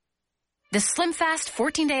The SlimFast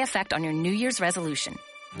 14-day effect on your New Year's resolution.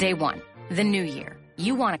 Day 1, the new year.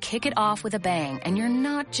 You want to kick it off with a bang, and you're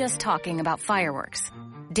not just talking about fireworks.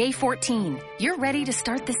 Day 14, you're ready to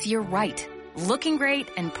start this year right, looking great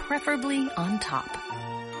and preferably on top.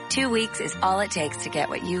 2 weeks is all it takes to get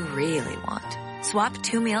what you really want. Swap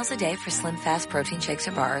 2 meals a day for SlimFast protein shakes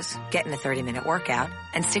or bars, get in a 30-minute workout,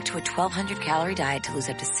 and stick to a 1,200-calorie diet to lose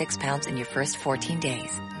up to 6 pounds in your first 14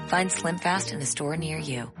 days. Find SlimFast in a store near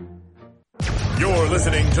you. You're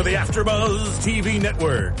listening to the AfterBuzz TV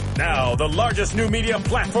Network. Now, the largest new media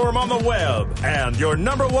platform on the web and your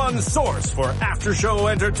number one source for after-show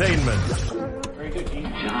entertainment. Very good, Keith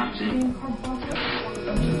Johnson.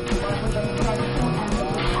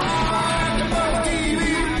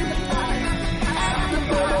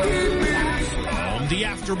 The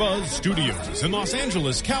AfterBuzz Studios in Los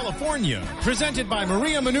Angeles, California. Presented by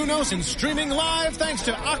Maria Menounos and streaming live thanks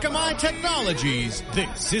to Akamai Technologies.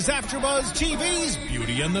 This is AfterBuzz TV's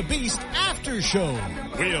Beauty and the Beast After Show.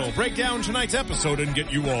 We'll break down tonight's episode and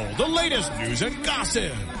get you all the latest news and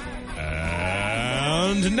gossip.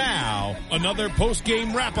 And now, another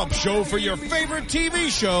post-game wrap-up show for your favorite TV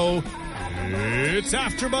show. It's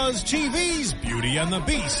AfterBuzz TV's Beauty and the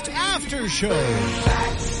Beast After Show. What?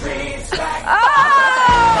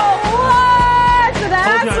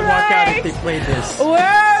 That's I'd right. walk out if they played this.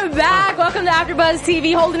 We're back. Welcome to AfterBuzz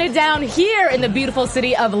TV, holding it down here in the beautiful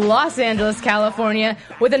city of Los Angeles, California,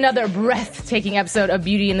 with another breathtaking episode of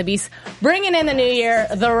Beauty and the Beast, bringing in the new year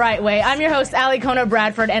the right way. I'm your host, Ali Kona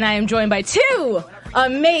Bradford, and I am joined by two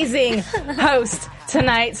amazing hosts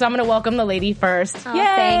tonight. So I'm going to welcome the lady first. Oh, Yay!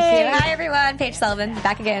 thank you. Hi, everyone. Paige Sullivan,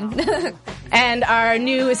 back again. And our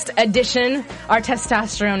newest addition, our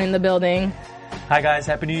testosterone in the building. Hi guys,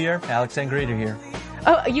 Happy New Year. Alex Angarita here.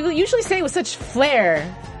 Oh, you usually say it with such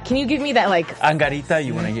flair. Can you give me that, like... Angarita,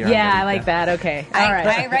 you want to hear? Yeah, Angarita? I like that. Okay. All right.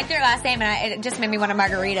 I read your last name, and it just made me want a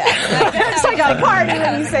margarita. It's like a party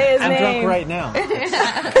when you say his I'm name. drunk right now.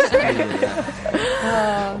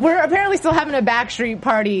 We're apparently still having a Backstreet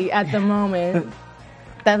party at the moment.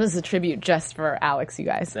 That was a tribute just for Alex, you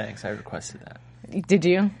guys. Thanks, I requested that. Did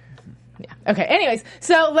you? Yeah. Okay. Anyways,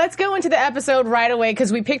 so let's go into the episode right away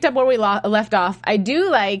because we picked up where we left off. I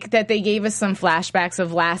do like that they gave us some flashbacks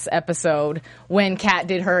of last episode when Kat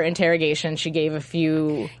did her interrogation. She gave a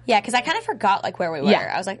few. Yeah, because I kind of forgot like where we were.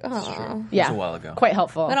 Yeah. I was like, oh. Yeah. It was a while ago. Quite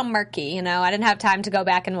helpful. A little murky, you know. I didn't have time to go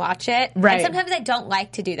back and watch it. Right. And sometimes I don't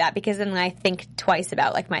like to do that because then I think twice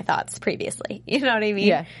about like my thoughts previously. You know what I mean?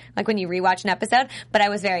 Yeah. Like when you rewatch an episode. But I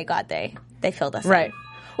was very glad they filled us Right. in.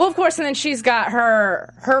 Well, of course, and then she's got her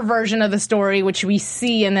version of the story, which we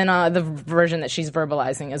see, and then the version that she's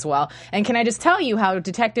verbalizing as well. And can I just tell you how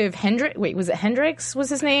Detective Hendricks, wait, was it Hendricks was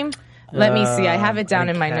his name? Let me see. I have it down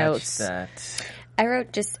in my notes. That. I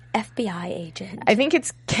wrote just FBI agent. I think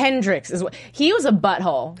it's Kendricks. He was a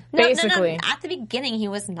butthole, basically. No. At the beginning, he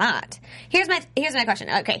was not. Here's my question.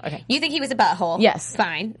 Okay. You think he was a butthole? Yes.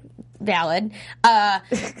 Fine. Valid.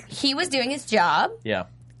 He was doing his job. Yeah.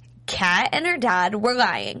 Kat and her dad were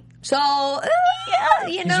lying. So, yeah,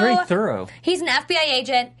 you know. He's very thorough. He's an FBI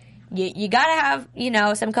agent. You gotta have, you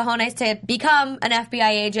know, some cojones to become an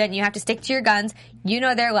FBI agent. You have to stick to your guns. You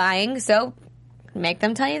know they're lying, so make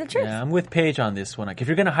them tell you the truth. Yeah, I'm with Paige on this one. Like, if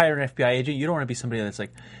you're going to hire an FBI agent, you don't want to be somebody that's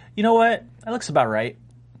like, you know what? That looks about right.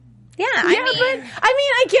 Yeah,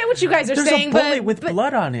 I get what you guys are There's saying, a bullet but with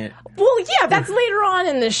blood on it. well, yeah, that's later on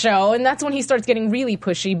in the show, and that's when he starts getting really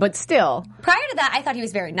pushy. But still, prior to that, I thought he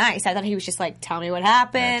was very nice. I thought he was just like, tell me what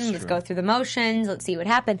happened. That's Let's true. go through the motions. Let's see what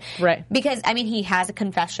happened. Right. Because, I mean, he has a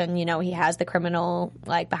confession. You know, he has the criminal,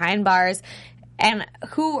 like, behind bars. And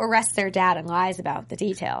who arrests their dad and lies about the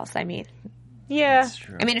details? I mean... yeah. That's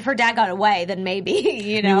true. I mean, if her dad got away, then maybe,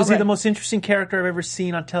 you know. Was he the most interesting character I've ever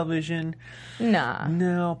seen on television? Nah.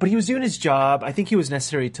 No, but he was doing his job. I think he was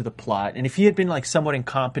necessary to the plot. And if he had been like somewhat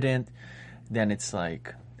incompetent, then it's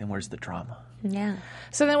like, then where's the drama? Yeah.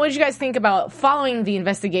 So then what did you guys think about following the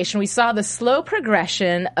investigation? We saw the slow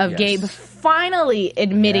progression of Yes. Gabe finally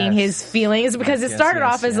admitting his feelings because it started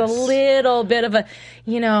off as a little bit of a,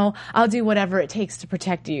 you know, I'll do whatever it takes to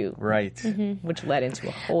protect you. Right. Which led into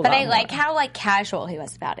a whole But lot I like more. how, like, casual he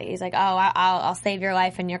was about it. He's like, oh, I'll save your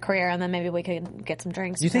life and your career, and then maybe we could get some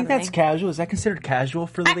drinks. Do you think that's casual? Is that considered casual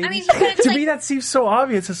for the I mean, ladies? because, to like- me, that seems so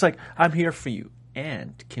obvious. It's like, I'm here for you.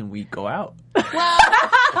 And can we go out? Well,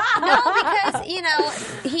 no, because, you know,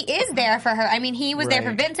 he is there for her. I mean, he was there for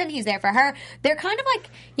Right. Vincent. He's there for her. They're kind of like,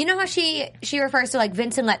 you know how she refers to, like,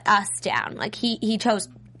 Vincent let us down. Like, he chose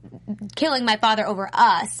killing my father over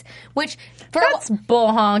us, which... That's bull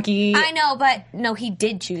honky. I know, but no, he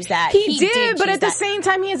did choose that. He did, but choose at the that. same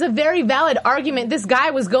time, he has a very valid argument. This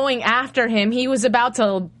guy was going after him. He was about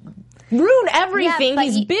to ruin everything. but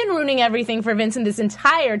He's been ruining everything for Vincent this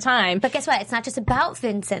entire time. But guess what? It's not just about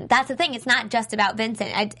Vincent. That's the thing. It's not just about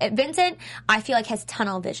Vincent. Vincent, I feel like, has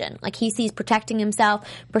tunnel vision. Like, he sees protecting himself,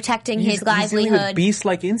 protecting his livelihood. He's with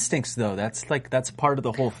beast-like instincts, though. That's part of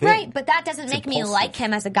the whole thing. Right, but that doesn't make me like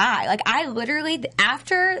him as a guy. Like, I literally,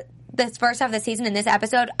 after this first half of the season in this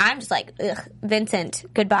episode, I'm just like, ugh, Vincent,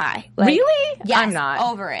 goodbye. Like, really? Yes, I'm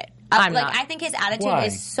not. over it. I'm like, not. I think his attitude Why?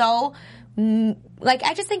 is so, like,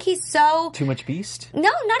 I just think he's so... Too much beast? No,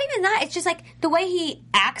 not even that. It's just like the way he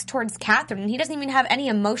acts towards Catherine. He doesn't even have any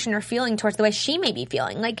emotion or feeling towards the way she may be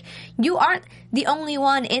feeling. Like, you aren't the only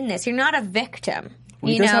one in this. You're not a victim.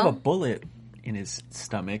 Well, he does have a bullet in his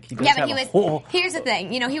stomach. He does Yeah, but have he a was. whole... Here's the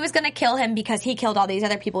thing. You know, he was going to kill him because he killed all these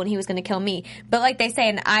other people and he was going to kill me. But like they say,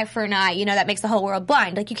 an eye for an eye, you know, that makes the whole world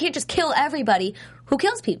blind. Like, you can't just kill everybody who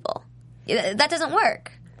kills people. That doesn't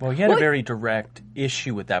work. Well, he had a very direct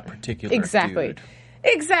issue with that particular dude.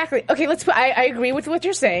 Exactly. Okay, I agree with what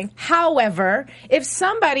you're saying. However, if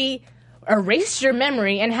somebody erased your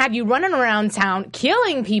memory and had you running around town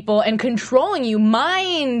killing people and controlling you,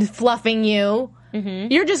 mind fluffing you,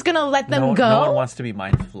 you're just going to let them go? No one wants to be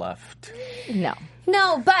mind fluffed. No.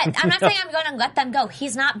 No, but I'm not saying I'm going to let them go.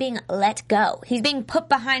 He's not being let go. He's being put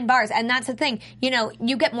behind bars. And that's the thing. You know,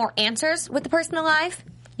 you get more answers with the person alive.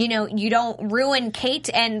 You know, you don't ruin Kate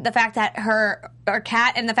and the fact that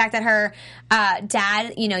Kat and the fact that her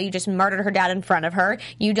dad, you know, you just murdered her dad in front of her.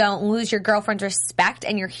 You don't lose your girlfriend's respect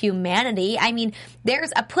and your humanity. I mean,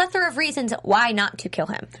 there's a plethora of reasons why not to kill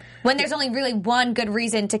him. When there's only really one good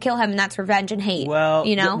reason to kill him, and that's revenge and hate. Well,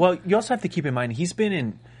 you know? Well, you also have to keep in mind, he's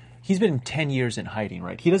been 10 years in hiding,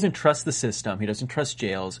 right? He doesn't trust the system. He doesn't trust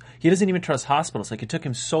jails. He doesn't even trust hospitals. Like, it took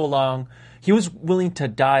him so long. He was willing to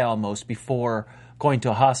die almost before going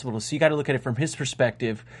to a hospital. So you got to look at it from his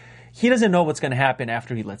perspective. He doesn't know what's going to happen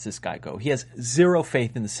after he lets this guy go. He has zero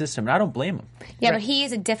faith in the system, and I don't blame him. Yeah, but he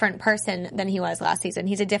is a different person than he was last season.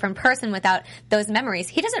 He's a different person without those memories.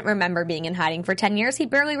 He doesn't remember being in hiding for 10 years. He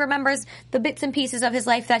barely remembers the bits and pieces of his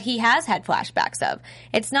life that he has had flashbacks of.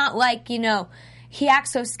 It's not like, you know, he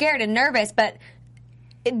acts so scared and nervous, but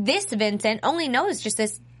this Vincent only knows just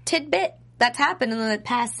this tidbit that's happened in the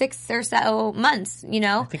past 6 or so months, you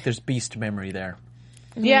know? I think there's beast memory there.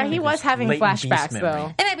 Yeah, he was having flashbacks,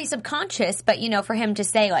 though. It might be subconscious, but, you know, for him to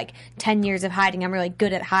say, like, 10 years of hiding, I'm really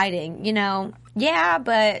good at hiding, you know, yeah,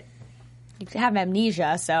 but you have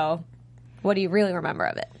amnesia, so what do you really remember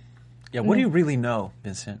of it? Yeah, what do you really know,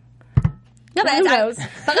 Vincent? No, but Who knows?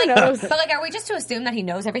 But like, Who knows? but like, are we just to assume that he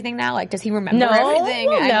knows everything now? Like, does he remember No, everything?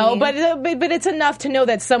 well, I no, mean, but it's enough to know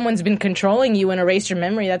that someone's been controlling you and erased your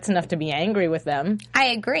memory. That's enough to be angry with them. I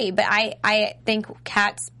agree, but I think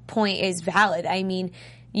Kat's point is valid. I mean,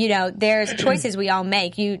 you know, there's choices we all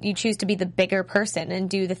make. You choose to be the bigger person and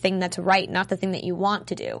do the thing that's right, not the thing that you want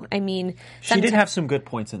to do. I mean, she did have some good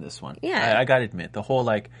points in this one. Yeah. I got to admit, the whole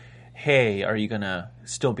like, hey, are you going to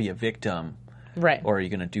still be a victim? Right. Or are you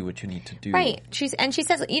going to do what you need to do? Right. She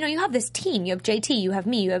says, you know, you have this team. You have JT, you have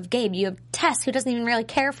me, you have Gabe, you have Tess, who doesn't even really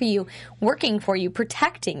care for you, working for you,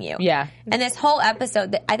 protecting you. Yeah. And this whole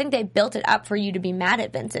episode, I think they built it up for you to be mad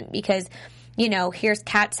at Vincent because, you know, here's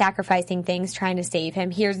Kat sacrificing things, trying to save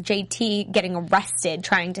him. Here's JT getting arrested,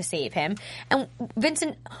 trying to save him. And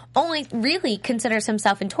Vincent only really considers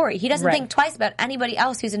himself and Tori. He doesn't Right. think twice about anybody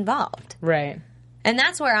else who's involved. Right. And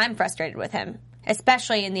that's where I'm frustrated with him.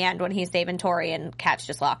 Especially in the end when he's saving Tori and Kat's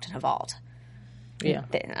just locked in a vault. Yeah.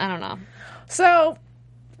 I don't know. So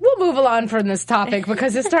we'll move along from this topic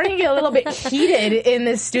because it's starting to get a little bit heated in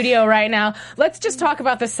this studio right now. Let's just talk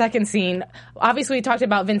about the second scene. Obviously, we talked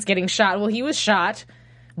about Vince getting shot. Well, he was shot,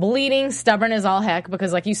 bleeding, stubborn as all heck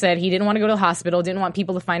because, like you said, he didn't want to go to the hospital, didn't want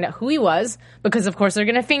people to find out who he was because, of course, they're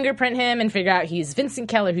going to fingerprint him and figure out he's Vincent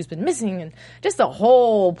Keller who's been missing and just a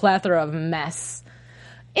whole plethora of mess.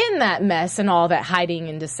 In that mess and all that hiding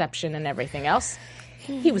and deception and everything else,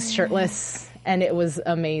 he was shirtless, and it was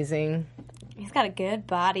amazing. He's got a good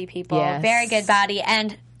body, people. Yes. Very good body.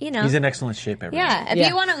 And, you know. He's in excellent shape, everyone. Yeah, if Yeah.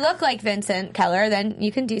 you want to look like Vincent Keller, then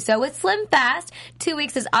you can do so with Slim Fast. 2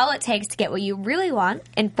 weeks is all it takes to get what you really want.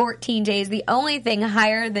 In 14 days, the only thing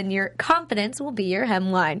higher than your confidence will be your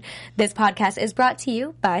hemline. This podcast is brought to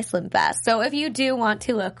you by Slim Fast. So if you do want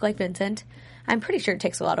to look like Vincent, I'm pretty sure it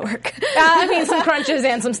takes a lot of work. I mean, some crunches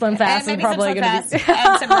and some Slim Fast, and maybe probably some Slim going Fast, to be.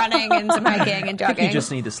 and some running and some hiking and I think jogging. you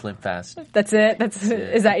just need to slim fast. That's it.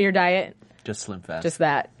 Is that your diet? Just slim fast. Just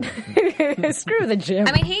that. Screw the gym.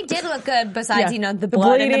 I mean, he did look good besides, Yeah. you know, the The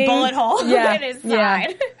blood and the bleeding. bullet hole Yeah. in his Yeah.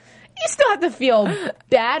 side. You still have to feel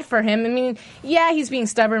bad for him. I mean, yeah, he's being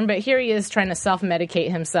stubborn, but here he is trying to self-medicate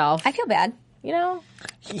himself. I feel bad. you know?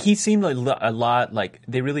 He seemed a lot like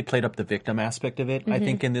they really played up the victim aspect of it, I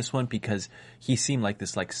think, in this one, because he seemed like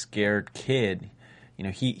this like scared kid. You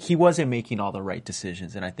know, he wasn't making all the right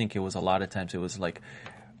decisions, and I think it was a lot of times it was like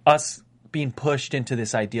us being pushed into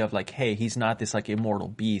this idea of like, hey, he's not this like immortal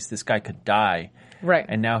beast. This guy could die. Right.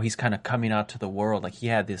 And now he's kind of coming out to the world. Like he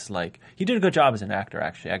had this like, he did a good job as an actor,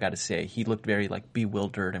 actually, I got to say. He looked very like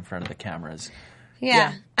bewildered in front of the cameras.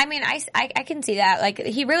 Yeah. I mean, I can see that. Like,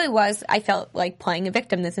 he really was, I felt like playing a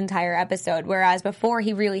victim this entire episode, whereas before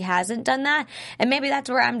he really hasn't done that. And maybe that's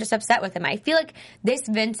where I'm just upset with him. I feel like this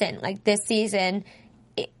Vincent, like this season,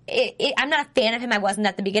 I'm not a fan of him. I wasn't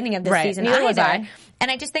at the beginning of this season Neither was either. I.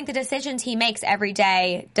 And I just think the decisions he makes every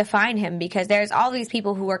day define him, because there's all these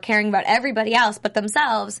people who are caring about everybody else but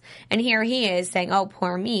themselves, and here he is saying, oh,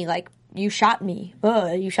 poor me, like, you shot me.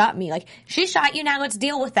 Ugh, you shot me. Like, she shot you, now let's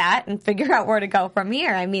deal with that and figure out where to go from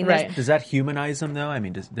here. I mean, Does that humanize him, though? I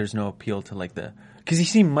mean, there's no appeal to, like, because he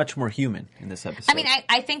seemed much more human in this episode. I mean,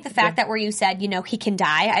 I think the fact that where you said, you know, he can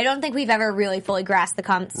die, I don't think we've ever really fully grasped the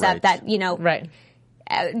concept that, you know,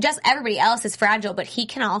 just everybody else is fragile, but he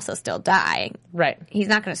can also still die. Right. He's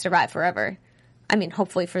not going to survive forever. I mean,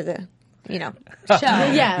 hopefully for the, you know, show.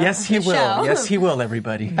 Yes, he will. Show. Yes, he will,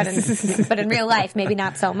 everybody. But in real life, maybe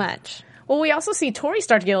not so much. Well, we also see Tori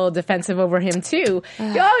start to get a little defensive over him too.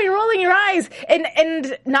 Oh, you're rolling your eyes.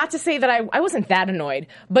 And not to say that I wasn't that annoyed,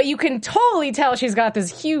 but you can totally tell she's got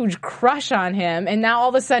this huge crush on him, and now all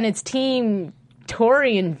of a sudden it's team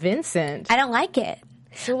Tori and Vincent. I don't like it.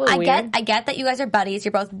 It's a little weird. I get that you guys are buddies,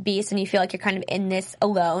 you're both beasts, and you feel like you're kind of in this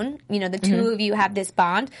alone. You know, the two of you have this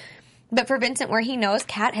bond. But for Vincent, where he knows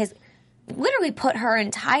Kat has literally put her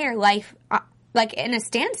entire life like in a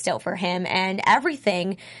standstill for him, and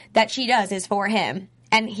everything that she does is for him.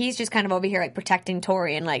 And he's just kind of over here like protecting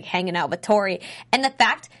Tori and like hanging out with Tori. And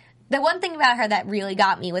the one thing about her that really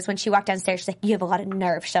got me was when she walked downstairs, she's like, you have a lot of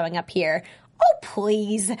nerve showing up here. Oh,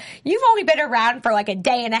 please. You've only been around for like a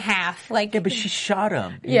day and a half. Like, yeah, but she shot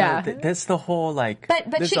him. Yeah. That's the whole, like,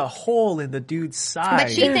 but there's a hole in the dude's side.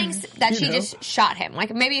 But she thinks that she just shot him.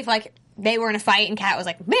 Like, maybe if, like, they were in a fight and Kat was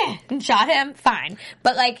like, meh, and shot him, fine.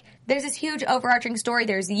 But, like, there's this huge overarching story.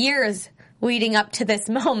 There's years leading up to this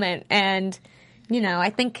moment. And, you know,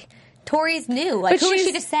 I think Tori's new. Like, who is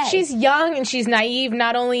she to say? She's young and she's naive,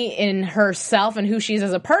 not only in herself and who she is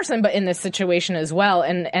as a person, but in this situation as well,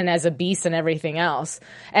 and as a beast and everything else.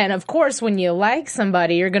 And of course, when you like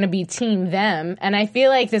somebody, you're going to be team them. And I feel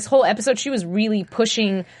like this whole episode, she was really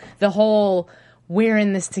pushing the whole, we're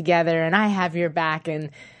in this together and I have your back and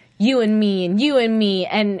you and me and you and me.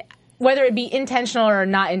 And whether it be intentional or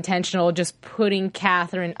not intentional, just putting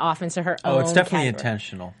Catherine off into her own. Oh, it's definitely category.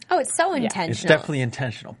 intentional. Oh, it's so intentional. It's definitely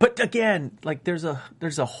intentional. But again, like there's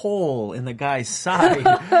a hole in the guy's side.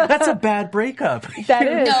 That's a bad breakup. That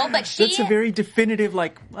is. No, but that's a very definitive,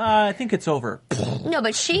 like, I think it's over. No,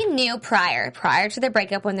 but she knew prior to the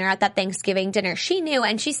breakup, when they're at that Thanksgiving dinner, she knew,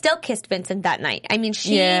 and she still kissed Vincent that night. I mean, she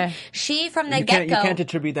from the get-go. You can't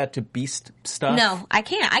attribute that to beast stuff. No, I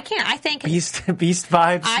can't. I think beast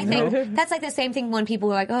vibes. I think that's like the same thing when people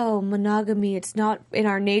are like, oh, monogamy, it's not in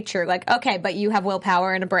our nature. Like, okay, but you have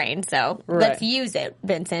willpower and a brain, so let's use it,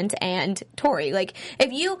 Vincent and Tori. Like,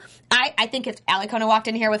 I think if Alicona walked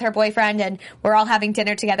in here with her boyfriend and we're all having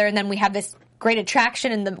dinner together and then we have this great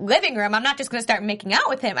attraction in the living room, I'm not just going to start making out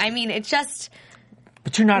with him. I mean, it's just...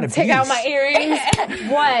 But you're not a beast. Take out my earrings.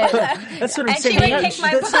 What? That's what I'm saying.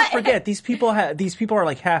 Let's not forget, these people are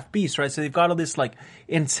like half beasts, right? So they've got all this like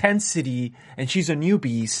intensity, and she's a new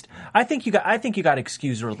beast. I think you got to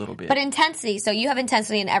excuse her a little bit. But intensity. So you have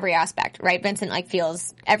intensity in every aspect, right? Vincent like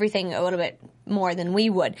feels everything a little bit more than we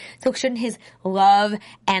would. So shouldn't his love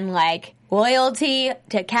and like loyalty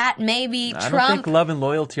to Kat maybe I trump? don't think love and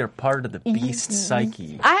loyalty are part of the beast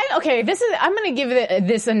psyche. I'm going to give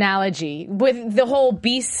this analogy with the whole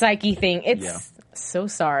beast psyche thing. It's so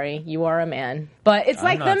sorry, you are a man, but it's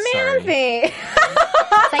like the man thing.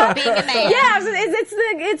 It's like being a man. Yeah,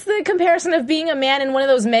 it's the comparison of being a man and one of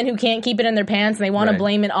those men who can't keep it in their pants and they want to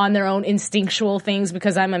blame it on their own instinctual things.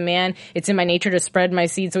 Because I'm a man, it's in my nature to spread my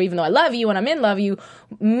seed. So even though I love you and I'm in love you,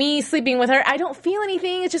 me sleeping with her, I don't feel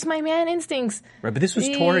anything. It's just my man instincts. Right, but this was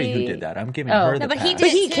Tori who did that. I'm giving her the pass. But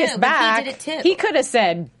he kissed back. He did it too. He could have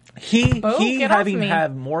said, he having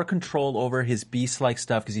had more control over his beast-like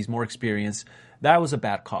stuff because he's more experienced. That was a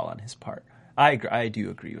bad call on his part. I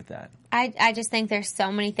do agree with that. I just think there's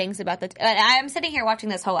so many things about I'm sitting here watching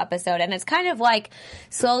this whole episode, and it's kind of like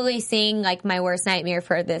slowly seeing like my worst nightmare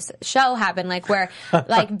for this show happen, like where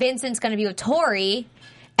like Vincent's going to be with Tori,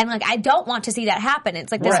 and like I don't want to see that happen.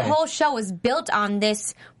 It's like this whole show is built on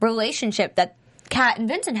this relationship that Kat and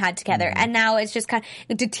Vincent had together, and now it's just kind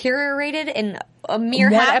of deteriorated in a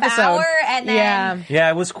mere One half episode. hour, and then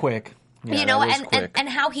Yeah, it was quick. Yeah, you know, that was and quick.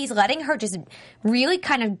 how he's letting her just really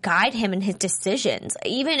kind of guide him in his decisions,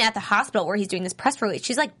 even at the hospital where he's doing this press release.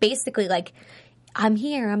 She's like basically like, "I'm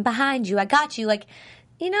here, I'm behind you, I got you," like.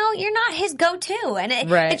 You know, you're not his go-to, and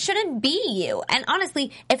it shouldn't be you. And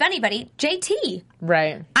honestly, if anybody, JT.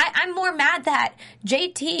 Right. I'm more mad that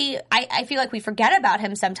JT, I feel like we forget about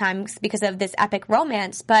him sometimes because of this epic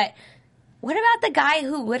romance, but what about the guy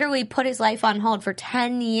who literally put his life on hold for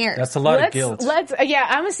 10 years? That's a lot of guilt. I'm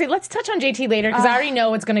gonna say let's touch on JT later because I already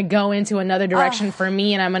know it's gonna go into another direction for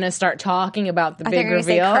me, and I'm gonna start talking about the big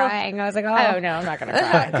reveal. Crying. I was like, oh no, I'm not gonna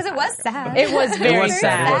cry because it was sad. It was very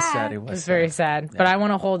sad. It was very sad. But I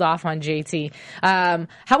want to hold off on JT.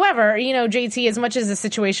 However, you know, JT, as much as the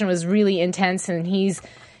situation was really intense and he's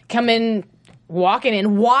walking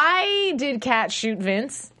in, why did Kat shoot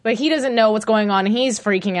Vince? Like, he doesn't know what's going on. He's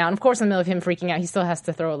freaking out. And of course, in the middle of him freaking out, he still has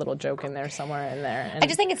to throw a little joke in there somewhere in there. And I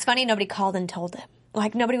just think it's funny nobody called and told him.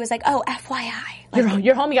 Like, nobody was like, oh, FYI. Like,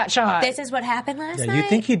 your homie got shot. This is what happened last night. You'd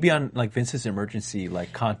think he'd be on, like, Vince's emergency,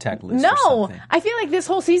 like, contact list or No, something. I feel like this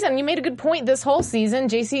whole season, you made a good point, this whole season,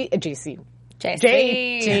 JT.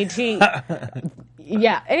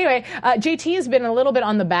 Yeah. Anyway, JT has been a little bit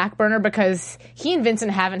on the back burner because he and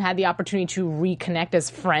Vincent haven't had the opportunity to reconnect as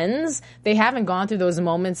friends. They haven't gone through those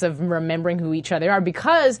moments of remembering who each other are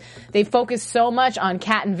because they focus so much on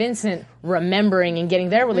Kat and Vincent remembering and getting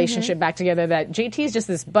their relationship back together that JT is just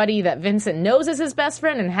this buddy that Vincent knows is his best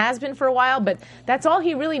friend and has been for a while, but that's all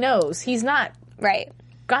he really knows. He's not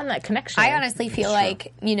gotten that connection. I honestly feel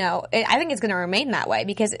like, you know, I think it's going to remain that way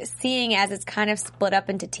because seeing as it's kind of split up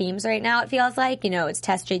into teams right now, it feels like, you know, it's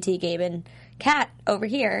Tess, JT, Gabe, and Kat over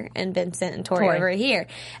here and Vincent and Tori over here.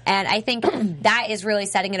 And I think that is really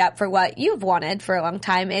setting it up for what you've wanted for a long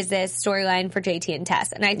time is this storyline for JT and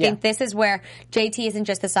Tess. And I think this is where JT isn't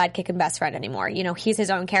just the sidekick and best friend anymore. You know, he's his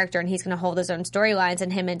own character and he's going to hold his own storylines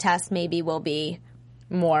and him and Tess maybe will be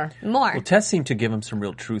more. Well, Tess seemed to give him some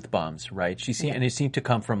real truth bombs, right? And it seemed to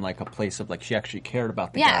come from like a place of like she actually cared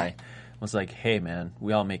about the guy. Was like, hey man,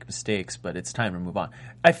 we all make mistakes, but it's time to move on.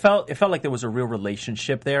 It felt like there was a real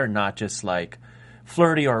relationship there, not just like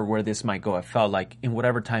flirty or where this might go. I felt like in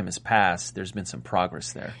whatever time has passed, there's been some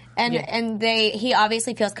progress there. And he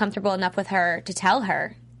obviously feels comfortable enough with her to tell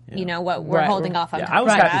her, you know, what we're holding off on. Yeah, I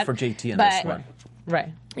was happy for JT in this one. Right.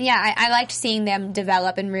 Yeah, I liked seeing them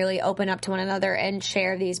develop and really open up to one another and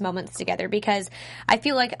share these moments together because I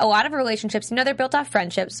feel like a lot of relationships, you know, they're built off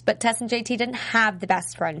friendships, but Tess and JT didn't have the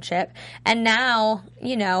best friendship. And now,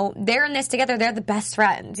 you know, they're in this together. They're the best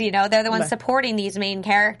friends. You know, they're the ones supporting these main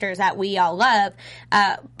characters that we all love,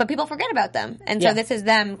 but people forget about them. And so this is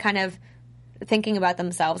them kind of thinking about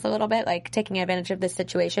themselves a little bit, like taking advantage of this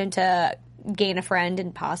situation to gain a friend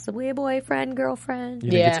and possibly a boyfriend, girlfriend. You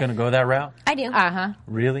think it's going to go that route? I do.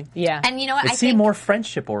 Really? Yeah. And you know what? It seemed more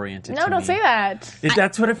friendship oriented. No, don't say that.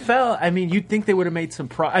 That's what it felt. I mean, you'd think they would have made some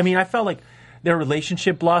I mean, I felt like their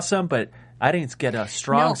relationship blossomed, but I didn't get a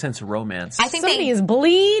strong sense of romance. I think somebody is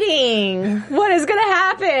bleeding. What is going to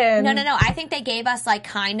happen? No. I think they gave us like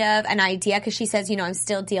kind of an idea because she says, you know, I'm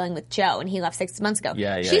still dealing with Joe and he left 6 months ago.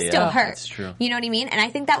 She's still hurt. That's true. You know what I mean? And I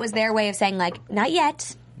think that was their way of saying like, not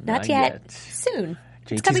yet. Not yet. Soon.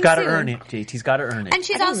 JT's got to earn it. JT's got to earn it. And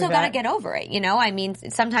she's also got to get over it, you know? I mean,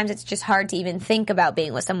 sometimes it's just hard to even think about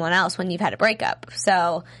being with someone else when you've had a breakup.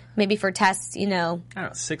 So maybe for Tess, you know. I don't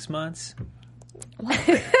know, 6 months?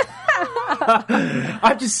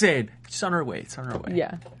 I'm just saying. It's on her way. It's on her way.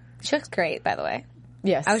 Yeah. She looks great, by the way.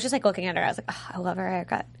 Yes. I was just like looking at her. I was like, oh, I love her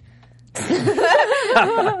haircut.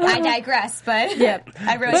 I digress, but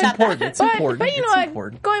I really it's thought important. that. It's important. But you know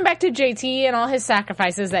what? Going back to JT and all his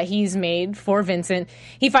sacrifices that he's made for Vincent,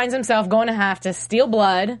 he finds himself going to have to steal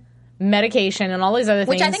blood, medication, and all these other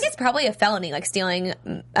things. Which I think is probably a felony, like stealing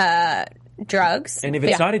drugs. And if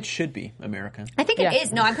it's not, it should be American. I think it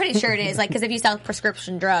is. No, I'm pretty sure it is. Like, because if you sell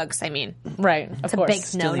prescription drugs, I mean, it's a big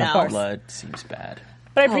no-no. Blood seems bad.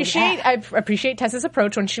 But I appreciate Tessa's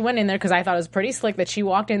approach when she went in there because I thought it was pretty slick that she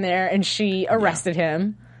walked in there and she arrested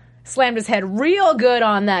him, slammed his head real good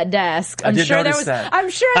on that desk. I'm sure there was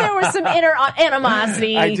some inner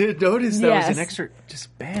animosity. I did notice there was an extra,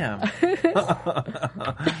 just bam. But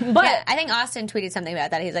I think Austin tweeted something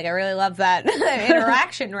about that. He's like, I really love that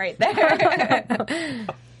interaction right there.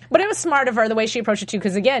 But it was smart of her the way she approached it too,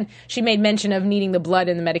 because again, she made mention of needing the blood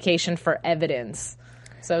and the medication for evidence.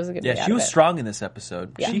 So it was a good. Yeah, she was strong in this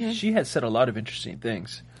episode. Yeah. She has said a lot of interesting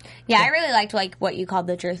things. Yeah, I really liked like what you called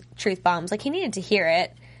the truth bombs. Like he needed to hear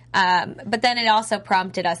it. But then it also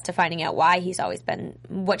prompted us to finding out why he's always been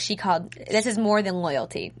what she called, this is more than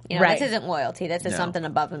loyalty. You know, Right. This isn't loyalty. This is something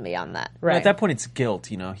above and beyond that. Right. At that point, it's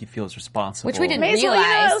guilt. You know, he feels responsible. Which we didn't May as well,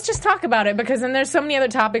 realize. let's just talk about it because then there's so many other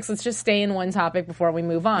topics. Let's just stay in one topic before we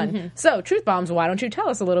move on. Mm-hmm. So, truth bombs. Why don't you tell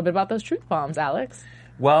us a little bit about those truth bombs, Alex?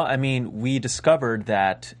 Well, I mean, we discovered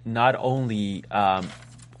that not only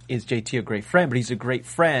is JT a great friend, but he's a great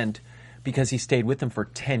friend because he stayed with him for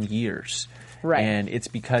 10 years. Right. And it's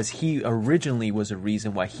because he originally was a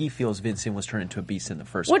reason why he feels Vincent was turned into a beast in the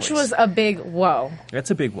first Which place. was a big whoa.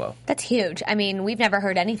 That's a big whoa. That's huge. I mean, we've never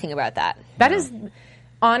heard anything about that. That is,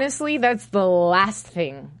 honestly, that's the last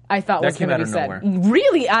thing I thought That was came going to out be of said. nowhere.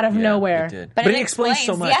 Really out of Yeah, nowhere. It did. But But it explains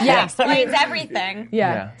so much. Yeah, it explains everything.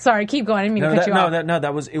 Yeah. Sorry, keep going. I didn't mean to cut you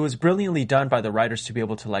off. It was brilliantly done by the writers to be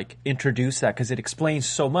able to like introduce that because it explains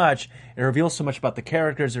so much. It reveals so much about the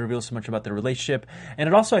characters. It reveals so much about the relationship, and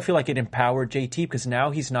it also I feel like it empowered JT because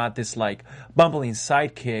now he's not this like bumbling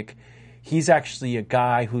sidekick. He's actually a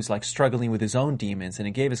guy who's like struggling with his own demons, and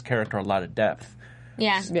it gave his character a lot of depth.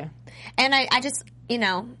 Yeah. Yeah. And I just, you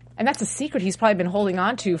know, And that's a secret he's probably been holding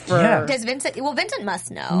on to for... Yeah. does Vincent, well, Vincent must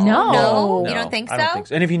know. No. No? You No, don't think so? I don't think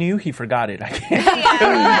so. And if he knew, he forgot it. I can't.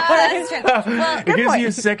 Yeah, well, that's true. Well, It gives you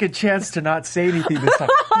a second chance to not say anything this time.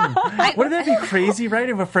 Wouldn't that be crazy, right?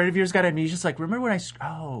 If a friend of yours got amnesia, just like, remember when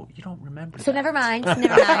oh, you don't remember so that. never mind. Never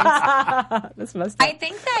mind. This must I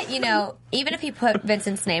think that, you know, even if he put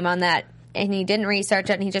Vincent's name on that and he didn't research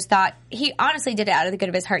it and he just thought, he honestly did it out of the good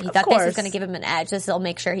of his heart. He thought this course. was going to give him an edge. This will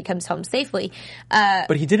make sure he comes home safely.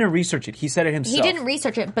 But he didn't research it. He said it himself. He didn't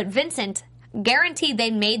research it, but Vincent guaranteed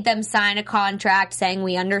they made them sign a contract saying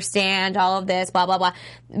we understand all of this, blah, blah, blah.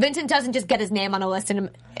 Vincent doesn't just get his name on a list and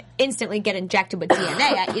instantly get injected with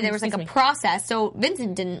DNA. There was like a process, so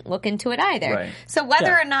Vincent didn't look into it either. Right. So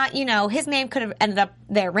whether or not, you know, his name could have ended up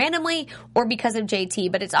there randomly or because of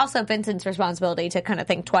JT, but it's also Vincent's responsibility to kind of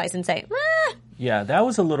think twice and say, Yeah, that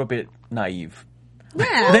was a little bit naive.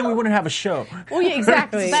 yeah. Then we wouldn't have a show. Well, yeah,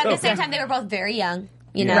 exactly. But at the same time, they were both very young,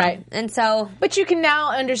 you know? Right. And so... But you can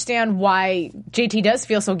now understand why JT does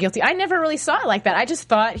feel so guilty. I never really saw it like that. I just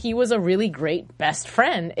thought he was a really great best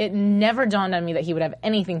friend. It never dawned on me that he would have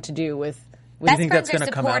anything to do with Best think friends that's are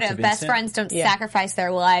gonna come out to supportive. Best Vincent? friends don't Yeah. sacrifice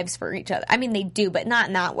their lives for each other. I mean, they do, but not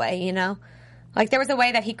in that way, you know? Like, there was a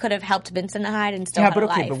way that he could have helped Vincent hide and still Yeah, had but a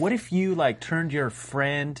okay, life. but what if you like turned your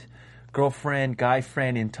friend, girlfriend, guy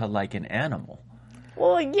friend into like an animal?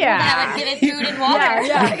 Well, yeah. I would give it food and water.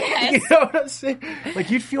 Yeah. You know what I'm saying? Like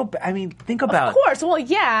you'd feel. I mean, think about. Of course. Well,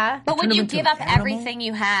 yeah. But when Turn him you into give an up animal? everything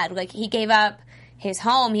you had, like he gave up his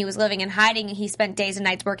home, he was living in hiding, he spent days and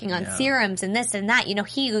nights working on serums and this and that. You know,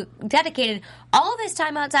 he dedicated all of his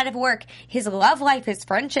time outside of work, his love life, his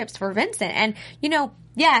friendships for Vincent. And, you know,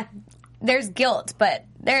 yeah, there's guilt, but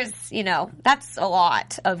there's, you know, that's a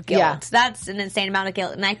lot of guilt. Yeah. That's an insane amount of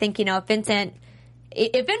guilt. And I think, you know, if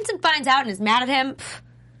Vincent finds out and is mad at him,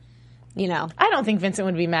 you know. I don't think Vincent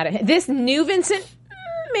would be mad at him. This new Vincent,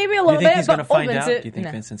 maybe a Do little you think bit. he's but going to old find out? Vincent, Do you think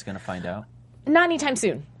no. Vincent's going to find out? Not anytime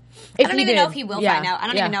soon. I don't even know if he will find out. I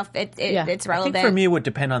don't even know if it's I relevant. think for me, it would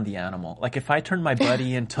depend on the animal. Like if I turned my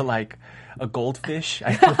buddy into like a goldfish,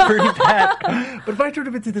 I feel pretty bad. But if I turned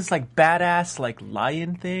him into this like badass like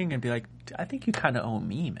lion thing, I'd be like, I think you kind of owe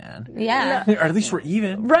me, man. Yeah. Or at least we're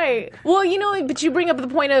even. Right. Well, you know, but you bring up the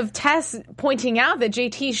point of Tess pointing out that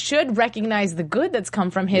JT should recognize the good that's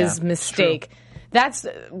come from his Yeah, mistake. That's,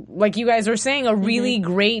 like you guys were saying, a really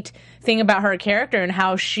great thing about her character and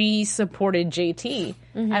how she supported JT.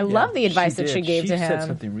 I love the advice that she gave to him. She said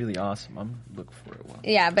something really awesome. I'm looking for it.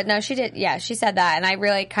 Yeah, but no, she did. Yeah, she said that, and I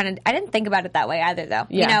really I didn't think about it that way either, though.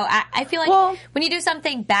 Yeah. You know, I feel like when you do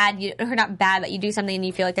something bad, or not bad, but you do something and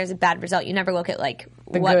you feel like there's a bad result, you never look at like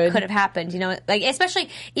what good. could have happened. You know, like especially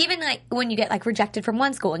even like when you get like rejected from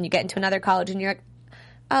one school and you get into another college and you're like,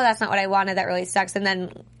 oh, that's not what I wanted. That really sucks. And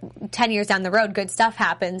then 10 years down the road, good stuff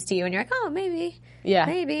happens to you, and you're like, oh, maybe,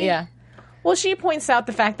 maybe. Yeah. Well, she points out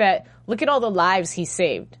the fact that look at all the lives he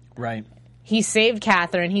saved. Right. He saved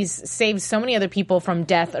Catherine. He's saved so many other people from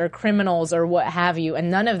death or criminals or what have you, and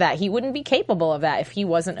none of that. He wouldn't be capable of that if he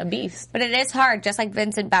wasn't a beast. But it is hard. Just like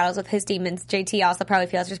Vincent battles with his demons, JT also probably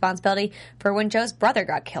feels responsibility for when Joe's brother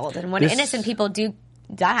got killed and when innocent people do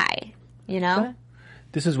die, you know?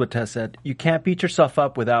 This is what Tess said. You can't beat yourself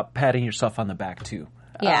up without patting yourself on the back, too.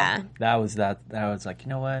 Yeah. That was like, you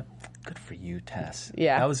know what? Good for you, Tess.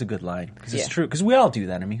 Yeah. That was a good line. Because it's true. Because we all do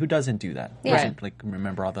that. I mean, who doesn't do that? Yeah. Doesn't, like,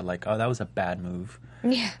 remember all the, like, oh, that was a bad move.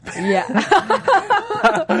 Yeah. Yeah.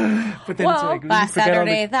 But then it's like, Last you forget all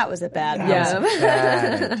the- Saturday, that was a bad Yeah. move.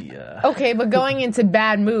 Bad idea. Okay, but going into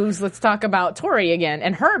bad moves, let's talk about Tori again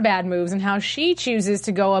and her bad moves and how she chooses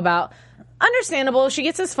to go about understandable. She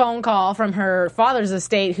gets this phone call from her father's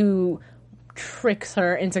estate who tricks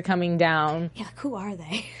her into coming down. Yeah, who are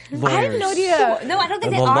they? Lawyers. I have no idea. No, I don't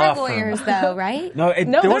think The they law are firm. lawyers, though, right? No,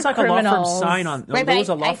 No, there was they're like a law firm criminals. sign on. Right, there but was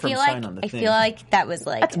a law I firm feel sign like on the thing. I feel like that was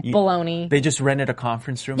like. That's baloney. They just rented a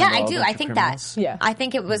conference room. Yeah, and I all a do. bunch I of think criminals. that. Yeah. I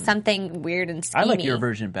think it was something weird and schemy. I like your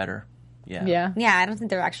version better. Yeah. Yeah. Yeah, I don't think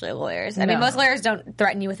they're actually lawyers. I mean, No. most lawyers don't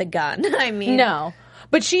threaten you with a gun. I mean, No.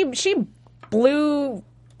 But she blew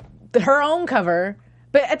her own cover.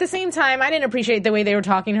 But at the same time, I didn't appreciate the way they were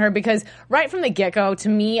talking to her because right from the get-go, to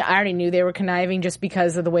me, I already knew they were conniving just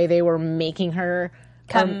because of the way they were making her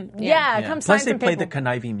come sign Yeah. Plus, some they played the paperwork.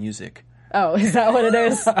 conniving music. Oh, is that what it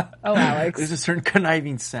is? Oh, Alex. There's a certain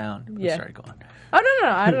conniving sound. Yeah. Sorry, go on. Oh, no,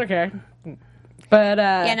 I don't care. But,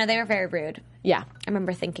 Yeah, no, they were very rude. yeah. I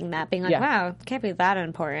remember thinking that, being like, Yeah. wow, it can't be that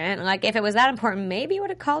important. Like, if it was that important, maybe I would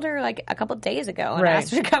have called her, like, a couple days ago and Right.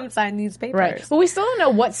 asked her to come sign these papers. Right. But we still don't know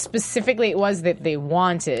what specifically it was that they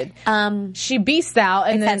wanted. She beasts out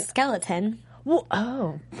and It's then... that skeleton. Well,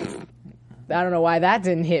 oh. I don't know why that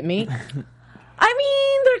didn't hit me. I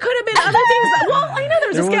mean, there could have been other things. Well, I know there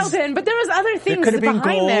was a There was- skeleton, but there was other things could have been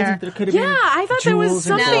behind gold, there. there could have been I thought there was jewels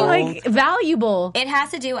and something gold. like valuable. It has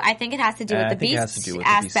to do, I think it has to do with I the think it has beast to do with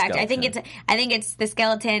the beast aspect. I think skeleton. it's the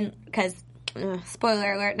skeleton, because,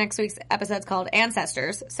 spoiler alert, next week's episode's called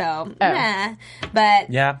Ancestors, so, nah. But,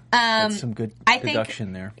 Yeah. That's some good I think-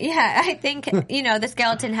 deduction there. yeah, I think, the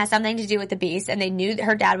skeleton has something to do with the beast, and they knew that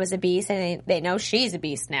her dad was a beast, and they know she's a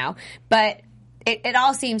beast now. But it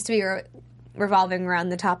all seems to be revolving around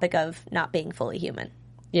the topic of not being fully human.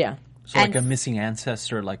 Yeah. So like and- a missing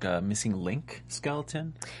ancestor, like a missing link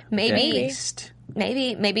skeleton? Maybe. Like a beast?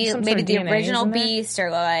 Maybe Some sort of the DNA, original isn't there? beast,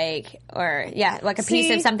 or like a piece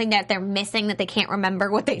See? of something that they're missing that they can't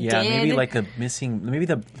remember what they Yeah, did. maybe like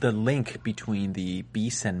the link between the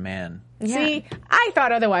beast and man. See, I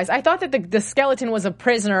thought otherwise. I thought that the skeleton was a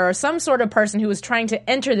prisoner or some sort of person who was trying to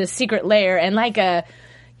enter the secret lair and like a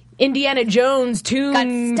Indiana Jones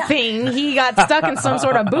tomb stuck. thing. He got stuck in some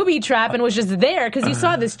sort of booby trap and was just there because you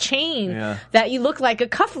saw this chain Yeah. that you looked like a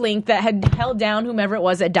cufflink that had held down whomever it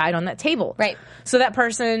was that died on that table. Right. So that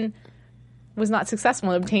person was not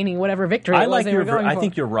successful in obtaining whatever victory I it was like they your were going I for.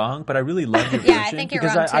 think you're wrong, but I really love your Yeah, I version think you're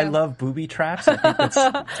because wrong, I too. love booby traps. I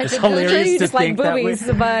think it's I'm hilarious sure you to just like think that way.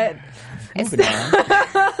 boobies, but Moving on.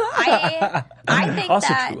 I think Also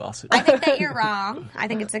that true, also I true. think that you're wrong. I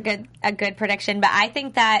think it's a good prediction, but I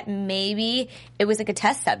think that maybe it was like a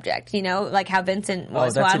test subject. Like how Vincent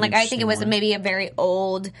was that's one. an Like I think it was interesting one. maybe a very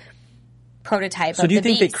old prototype. So of do you the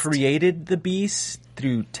think they beast. created the beast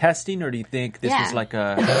through testing, or do you think this Yeah. was like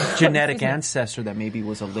a genetic ancestor that maybe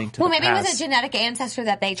was a link to Well, the maybe it was past? a genetic ancestor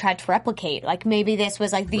that they tried to replicate. Like maybe this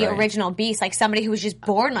was like the Right. original beast, like somebody who was just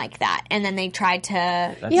born like that, and then they tried to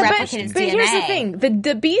yeah, replicate his but DNA. here's the thing: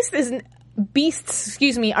 the beasts,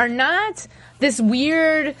 are not this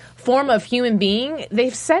weird form of human being.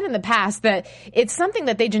 They've said in the past that it's something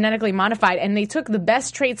that they genetically modified, and they took the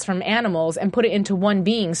best traits from animals and put it into one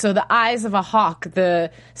being. So the eyes of a hawk,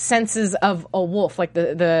 the senses of a wolf, like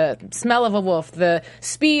the smell of a wolf, the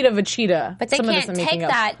speed of a cheetah. But they Some of this can't I'm take making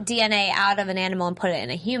up. that DNA out of an animal and put it in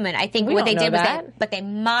a human. I think We what don't they did know was that. they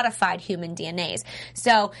modified human DNAs.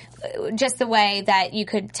 So just the way that you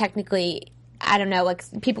could technically, I don't know, like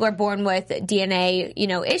people are born with DNA,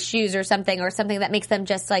 issues or something that makes them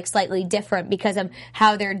just like slightly different because of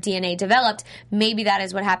how their DNA developed. Maybe that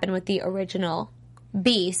is what happened with the original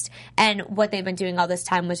beast, and what they've been doing all this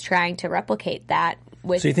time was trying to replicate that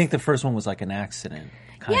with. So you think the first one was like an accident?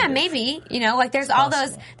 kind Yeah, of. maybe. Like there's all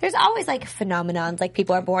those, there's always like phenomenons, like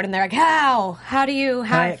people are bored and they're like, how do you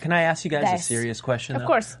have Can I ask you guys this? a serious question? Of though?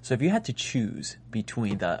 course. So if you had to choose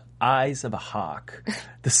between the eyes of a hawk,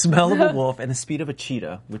 the smell of a wolf, and the speed of a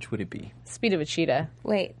cheetah, which would it be? Speed of a cheetah.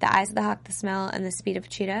 Wait, the eyes of the hawk, the smell, and the speed of a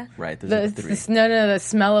cheetah? Right, those are the three. No, the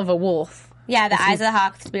smell of a wolf. Yeah, the eyes of the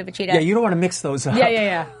hawk, the speed of a cheetah. Yeah, you don't want to mix those up.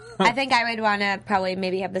 Yeah. I think I would want to probably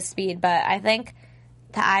maybe have the speed, but I think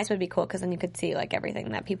the eyes would be cool because then you could see like everything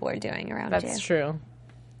that people are doing around you. That's true.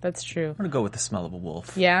 That's true. I'm going to go with the smell of a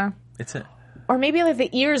wolf. Yeah. It's a... Or maybe like the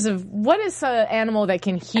ears of, what is an animal that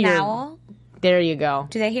can An hear? owl? There you go.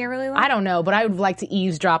 Do they hear really well? I don't know, but I would like to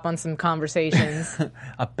eavesdrop on some conversations.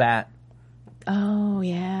 a bat. Oh,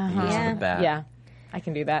 yeah. The ears Yeah. of a bat. Yeah. I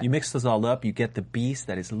can do that. You mix those all up, you get the beast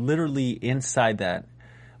that is literally inside that,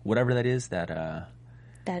 whatever that is, that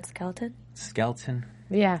That skeleton? skeleton.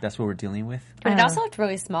 Yeah. That's what we're dealing with. But it also looked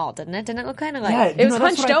really small, didn't it? Didn't it look kind of like... It was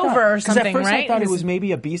hunched over or something, At first right? I thought It it was- was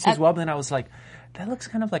maybe a beast as well, but then I was like, that looks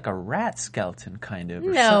kind of like a rat skeleton, kind of.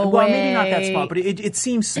 No Well, maybe not that way. small, but it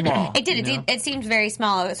seems small. It did. you know? It seemed very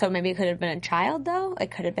small. So maybe it could have been a child, though.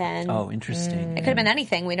 It could have been. Oh, interesting. It could have been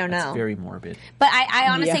anything. We don't know. It's very morbid. But I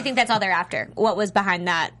honestly Yeah. think that's all they're after. What was behind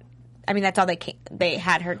that? I mean, that's all they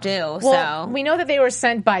had her do. Well, so we know that they were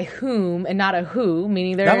sent by whom and not a who,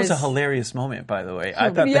 meaning there That was a hilarious moment, by the way. I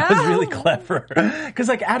thought that was Yeah. really clever. Because,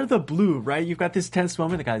 like, out of the blue, right? You've got this tense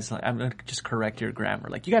moment. The guy's like, I'm going to just correct your grammar.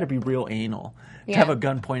 Like, you got to be real anal to Yeah. have a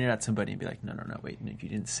gun pointed at somebody and be like, no, wait, no, you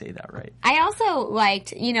didn't say that right. I also liked,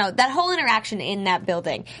 that whole interaction in that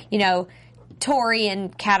building. Tori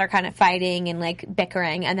and Kat are kind of fighting and like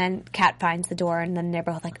bickering, and then Kat finds the door, and then they're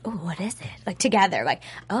both like, "Oh, what is it?" Like together, like,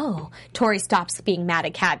 "Oh." Tori stops being mad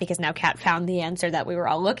at Kat because now Kat found the answer that we were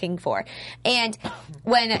all looking for. And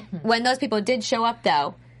when those people did show up,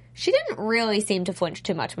 though, she didn't really seem to flinch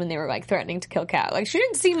too much when they were like threatening to kill Kat. Like she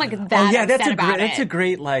didn't seem like that. Oh, yeah, upset about that's a it.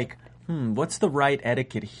 great, like, what's the right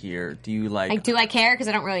etiquette here? Do you Like, do I care because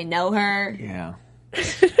I don't really know her? Yeah.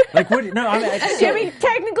 Like, what? No, I mean,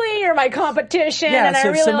 technically you're my competition, Yeah, and I so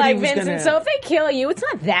if really somebody like was Vincent. gonna- So if they kill you, it's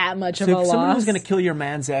not that much of a so if somebody loss. was going to kill your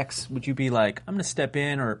man's ex, would you be like, I'm going to step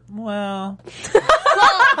in, or, well,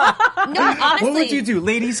 No, honestly, what would you do?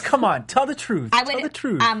 Ladies, come on, tell the truth. I would, tell the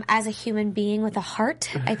truth. as a human being with a heart,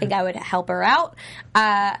 I think I would help her out.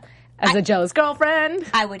 As a jealous girlfriend.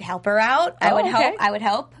 I would help her out. I Oh, would okay. help.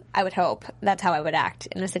 I would hope. That's how I would act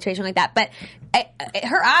in a situation like that. But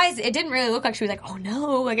her eyes, it didn't really look like she was like, oh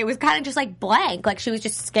no. Like it was kind of just like blank. Like she was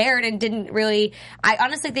just scared and didn't really. I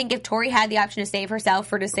honestly think if Tori had the option to save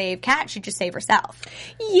herself or to save Kat, she'd just save herself.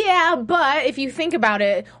 Yeah, but if you think about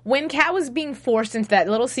it, when Kat was being forced into that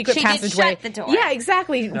little secret She did passageway, shut the door. Yeah,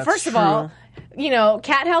 exactly. First of all,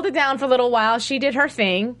 Kat held it down for a little while. She did her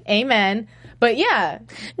thing. Amen. But yeah,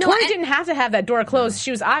 Tori didn't have to have that door closed.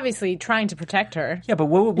 She was obviously trying to protect her. Yeah, but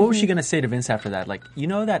what was she going to say to Vince after that? Like,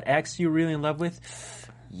 that ex you're really in love with?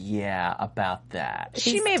 Yeah, about that.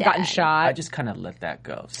 She may have gotten shot. I just kind of let that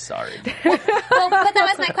go. Sorry. Well, but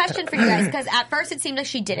that was my question for you guys, because at first it seemed like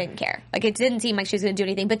she didn't care. Like it didn't seem like she was going to do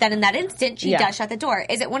anything. But then in that instant, she does shut the door.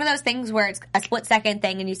 Is it one of those things where it's a split second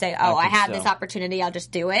thing and you say, oh, I think have so. this opportunity, I'll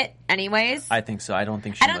just do it anyways? I think so. I don't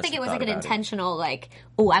think she I don't think it was like an intentional, like,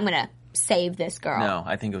 oh, I'm going to save this girl. No,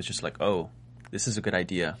 I think it was just like, oh, this is a good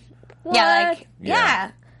idea. Yeah, like, Yeah.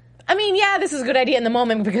 yeah. I mean, yeah, this is a good idea in the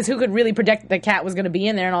moment because who could really predict that Kat was going to be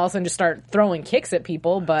in there and all of a sudden just start throwing kicks at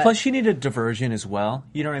people? But Plus, she needed diversion as well.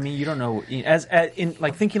 You know what I mean? You don't know. As in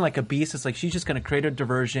like thinking like a beast, it's like she's just going to create a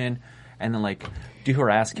diversion and then like do her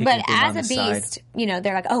ass kicking But thing as on a the side. beast,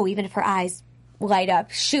 they're like, oh, even if her eyes light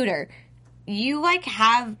up, shoot her. You like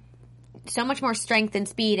have so much more strength and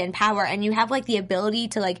speed and power, and you have like the ability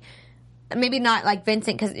to like. Maybe not like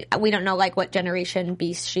Vincent, because we don't know like what generation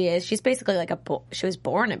beast she is. She's basically like she was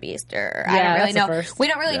born a beast, or I don't really that's a know. first. We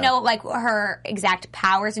don't really know like her exact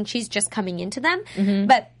powers, and she's just coming into them. Mm-hmm.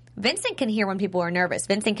 But Vincent can hear when people are nervous.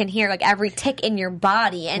 Vincent can hear like every tick in your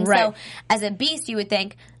body, and Right. so as a beast, you would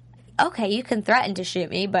think, okay, you can threaten to shoot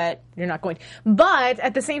me, but you're not going. But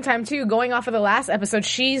at the same time, too, going off of the last episode,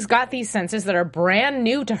 she's got these senses that are brand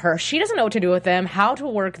new to her. She doesn't know what to do with them, how to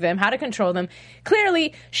work them, how to control them.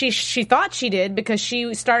 Clearly, she thought she did because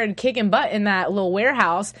she started kicking butt in that little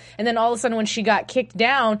warehouse, and then all of a sudden when she got kicked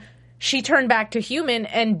down, she turned back to human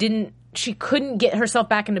and she couldn't get herself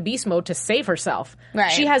back into beast mode to save herself.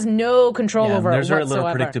 Right. She has no control Yeah, over it there's a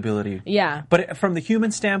whatsoever. little predictability. Yeah. But from the human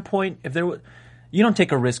standpoint, if there was... You don't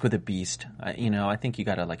take a risk with a beast. I think you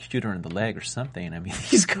got to like shoot her in the leg or something. I mean,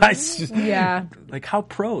 these guys just, like how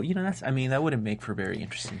pro, that wouldn't make for very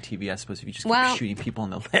interesting TV, I suppose, if you just keep shooting people in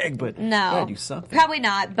the leg, but you got to do something. Probably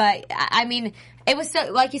not, but I mean, it was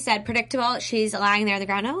so, like you said, predictable. She's lying there on the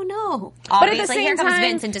ground. Oh no. But at the Obviously, same here comes time,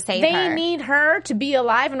 Vincent to save they her. need her to be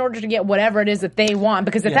alive in order to get whatever it is that they want.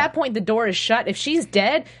 Because at that point, the door is shut. If she's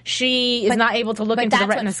dead, she is not able to look into the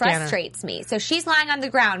retina But that's what scanner. frustrates me. So she's lying on the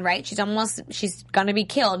ground, right? She's going to be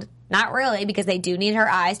killed. Not really, because they do need her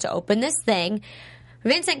eyes to open this thing.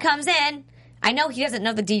 Vincent comes in. I know he doesn't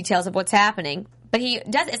know the details of what's happening, but he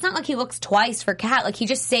does. It's not like he looks twice for Kat. Like he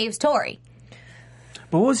just saves Tori.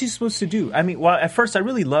 But what was he supposed to do? I mean, well, at first I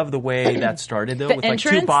really loved the way that started, though, with like two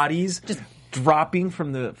entrance? bodies just dropping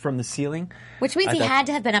from the ceiling. Which means he had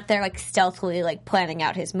to have been up there like stealthily like planning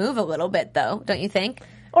out his move a little bit, though, don't you think?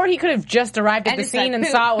 Or he could have just arrived at And the just scene like, and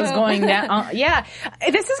saw it was boom. going down. Yeah.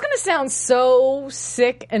 This is going to sound so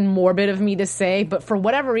sick and morbid of me to say, but for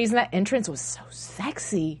whatever reason, that entrance was so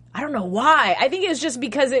sexy. I don't know why. I think it was just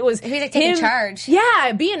because it was He was, like, taking him- charge.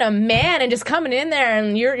 Yeah, being a man and just coming in there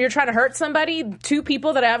and you're trying to hurt somebody. Two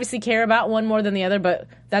people that I obviously care about, one more than the other, but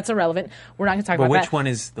that's irrelevant. We're not going to talk But about which that. one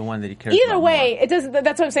is the one that he cares Either about way, more? it doesn't.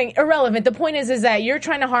 That's what I'm saying. Irrelevant. The point is that you're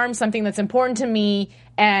trying to harm something that's important to me,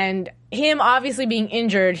 and him obviously being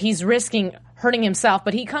injured, he's risking hurting himself.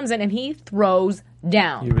 But he comes in and he throws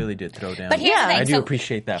down. You really did throw down. But here's the thing. I do so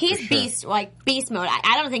appreciate that. He's for sure. beast mode.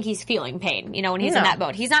 I don't think he's feeling pain. You know, when he's in No. that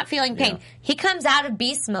mode, he's not feeling pain. Yeah. He comes out of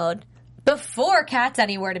beast mode before Kat's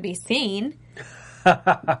anywhere to be seen.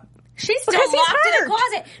 She's still Because he's locked in a hurt.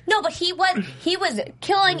 closet. No, but he was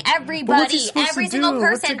killing what's he everybody, supposed every to single do?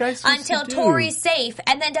 What's the person guy supposed until to do? Tori's safe,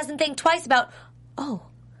 and then doesn't think twice about, oh,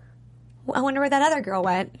 I wonder where that other girl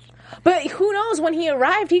went. But who knows? When he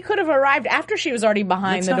arrived, he could have arrived after she was already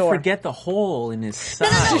behind Let's the not door. forget the hole in his side.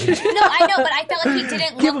 No, I know, but I felt like he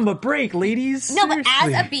didn't Give look. him a break, ladies. No, but as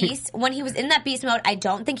Seriously. a beast, when he was in that beast mode, I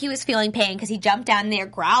don't think he was feeling pain because he jumped down there,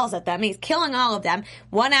 growls at them. He's killing all of them,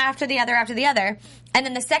 one after the other after the other. And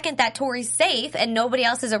then the second that Tori's safe and nobody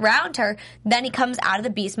else is around her, then he comes out of the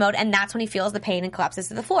beast mode, and that's when he feels the pain and collapses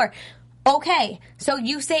to the floor. Okay, so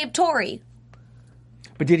you saved Tori.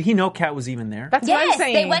 But did he know Kat was even there? That's what I'm Yes,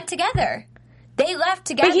 saying. they went together. They left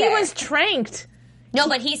together. But he was tranked. No,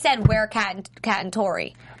 but he said, where Kat and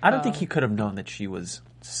Tori. I don't think he could have known that she was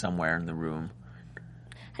somewhere in the room.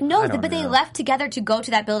 No, I don't but they know. left together to go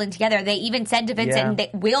to that building together. They even said to Vincent, Yeah.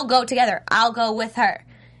 we'll go together. I'll go with her.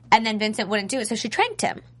 And then Vincent wouldn't do it, so she tranked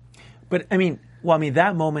him. But I mean,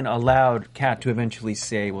 that moment allowed Kat to eventually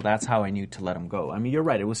say, "Well, that's how I knew to let him go." I mean, you're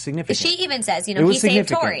right; it was significant. She even says, It he was saved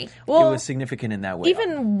significant. Tori. Well, it was significant in that way.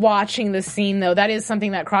 Even watching the scene, though, that is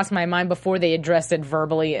something that crossed my mind before they addressed it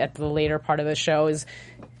verbally at the later part of the show, is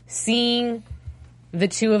seeing the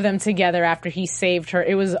two of them together after he saved her.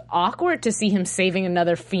 It was awkward to see him saving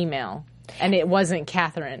another female, and it wasn't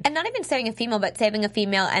Catherine. And not even saving a female, but saving a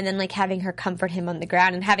female and then, like, having her comfort him on the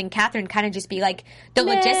ground and having Catherine kind of just be, like, the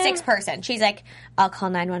logistics person. She's like, I'll call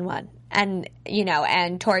 911. And,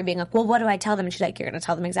 and Tori being like, well, what do I tell them? And she's like, you're going to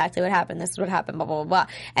tell them exactly what happened. This is what happened, blah, blah, blah,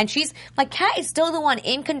 blah. And she's, like, Kat is still the one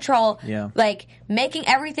in control, Yeah. like, making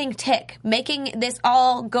everything tick, making this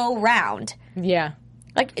all go round. Yeah.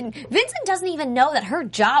 Like, Vincent doesn't even know that her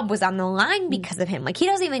job was on the line because of him. Like, he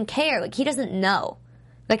doesn't even care. Like, he doesn't know.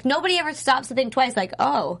 Like, nobody ever stops to think twice, like,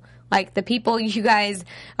 oh, like, the people you guys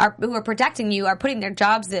who are protecting you are putting their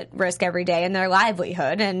jobs at risk every day and their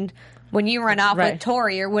livelihood. And when you run off Right. with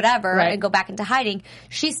Tori or whatever Right. and go back into hiding,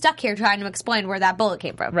 she's stuck here trying to explain where that bullet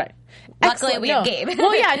came from. Right. Luckily, Excellent. we have No. Gabe.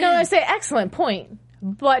 Well, yeah, no, I say excellent point.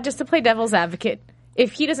 But just to play devil's advocate,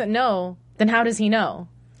 if he doesn't know, then how does he know?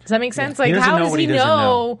 Does that make sense? He Like, doesn't how know does what he he doesn't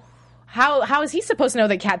know? How is he supposed to know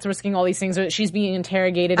that Kat's risking all these things, or that she's being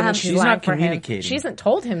interrogated and that she's She's lying not for him? communicating. She hasn't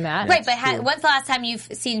told him that. Right, but when's the last time you've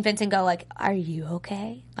seen Vincent go, like, are you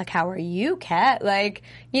okay? Like, how are you, Kat? Like,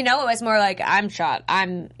 it was more like, I'm shot.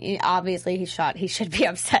 Obviously he's shot. He should be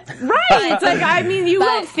upset. Right. It's like, I mean, you But-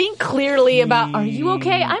 won't think clearly about, are you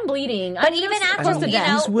okay? I'm bleeding. But even after, close to you death.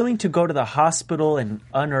 know- he's willing to go to the hospital and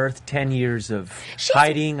unearth 10 years of She's-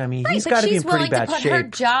 hiding. I mean, Right, he's but got to be she's in pretty willing to bad put her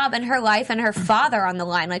shape. job and her life and her father on the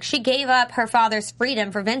line. Like, she gave up her father's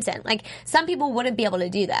freedom for Vincent. Like, some people wouldn't be able to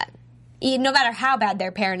do that. No matter how bad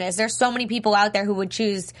their parent is, there's so many people out there who would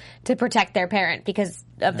choose to protect their parent because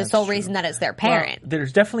of the sole reason that it's their parent. Well,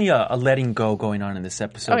 there's definitely a letting go going on in this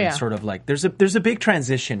episode. Oh, yeah. It's sort of like there's a big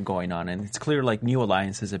transition going on, and it's clear like new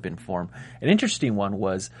alliances have been formed. An interesting one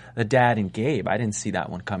was the dad and Gabe. I didn't see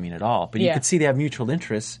that one coming at all, but you Yeah. could see they have mutual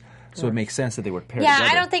interests, so it makes sense that they would pair Yeah,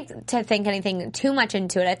 together. I don't think anything too much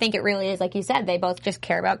into it. I think it really is, like you said, they both just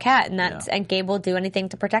care about Kat, and Gabe will do anything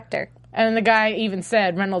to protect her. And the guy even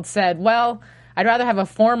said, Reynolds said, well, I'd rather have a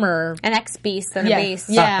former... An ex-beast than yeah, a beast.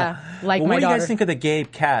 Yeah, like Well, my what do you daughter. guys think of the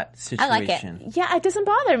Gabe Cat situation? I like it. Yeah, it doesn't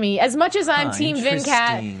bother me. As much as I'm Huh, Team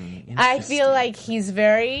Vincat, interesting, I feel like he's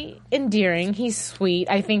very endearing. He's sweet.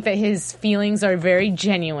 I think that his feelings are very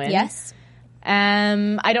genuine. Yes.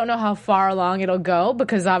 I don't know how far along it'll go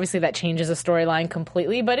because obviously that changes the storyline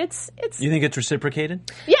completely. But it's You think it's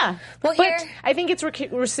reciprocated? yeah. Well, but here- I think it's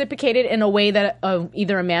reciprocated in a way that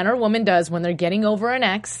either a man or a woman does when they're getting over an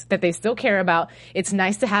ex that they still care about. It's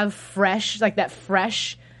nice to have fresh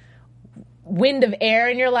wind of air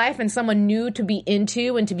in your life and someone new to be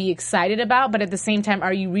into and to be excited about. But at the same time,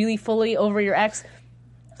 are you really fully over your ex?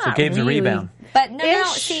 So Not Gabe's really. a rebound. But no, Ish.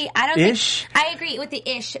 see, I don't Ish? think, I agree with the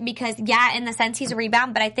ish because, yeah, in the sense he's a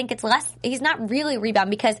rebound, but I think it's less, he's not really a rebound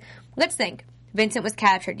because, let's think, Vincent was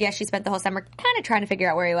captured. Yes, she spent the whole summer kind of trying to figure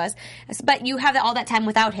out where he was. But you have all that time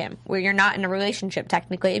without him, where you're not in a relationship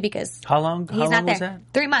technically because How long he's not there. was that?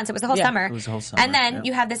 3 months. It was the whole Yeah, summer. it was the whole summer, And then yeah.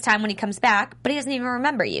 you have this time when he comes back, but he doesn't even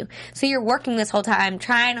remember you. So you're working this whole time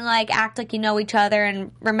trying to like act like you know each other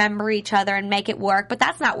and remember each other and make it work, but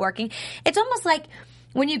that's not working. It's almost like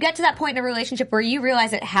when you get to that point in a relationship where you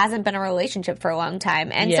realize it hasn't been a relationship for a long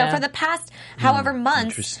time. And Yeah. so for the past however months,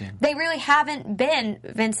 interesting. they really haven't been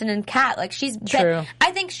Vincent and Kat. Like she's been, True.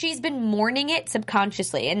 I think she's been mourning it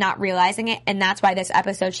subconsciously and not realizing it. And that's why this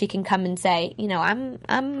episode she can come and say, you know, I'm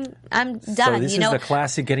done. So this you know, is the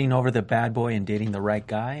classic getting over the bad boy and dating the right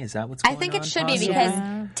guy? Is that what's I going think on? it should be possibly?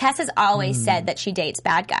 because Tess has always said that she dates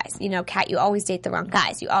bad guys. You know, Kat, you always date the wrong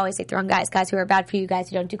guys. You always date the wrong guys. Guys who are bad for you, guys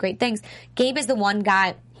who don't do great things. Gabe is the one guy.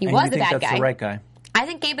 He And was you the think bad that's guy. the right guy? I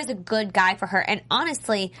think Gabe is a good guy for her. And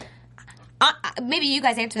honestly, maybe you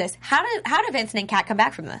guys answer this. How do Vincent and Kat come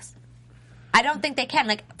back from this? I don't think they can.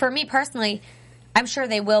 Like for me personally, I'm sure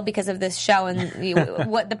they will because of this show and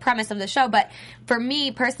what the premise of the show. But for me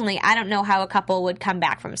personally, I don't know how a couple would come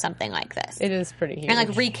back from something like this It is pretty huge. and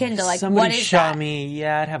like rekindle. Like Somebody what is shot that? me.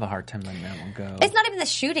 Yeah, I'd have a hard time letting that one go. It's not even the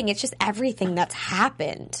shooting. It's just everything that's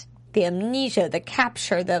happened. The amnesia, the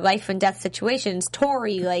capture, the life and death situations,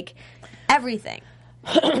 Tori, like everything.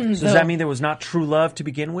 So does that mean there was not true love to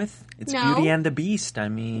begin with? It's No. Beauty and the Beast. I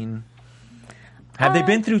mean, have they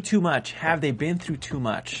been through too much? Have they been through too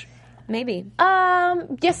much? Maybe.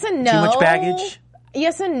 Yes and no. Too much baggage?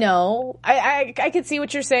 Yes and no. I could see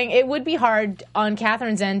what you're saying. It would be hard on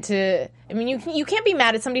Catherine's end to. I mean, you can't be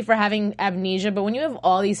mad at somebody for having amnesia, but when you have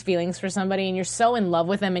all these feelings for somebody and you're so in love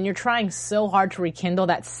with them and you're trying so hard to rekindle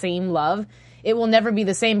that same love, it will never be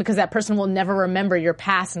the same because that person will never remember your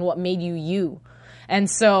past and what made you you. And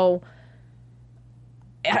so,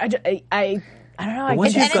 I don't know. I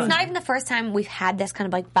once guess And it's not even the first time we've had this kind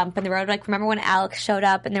of like bump in the road. Like, remember when Alex showed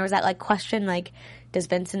up and there was that like question, like, does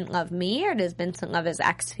Vincent love me or does Vincent love his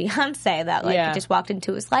ex-fiance that like Yeah. just walked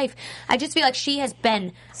into his life? I just feel like she has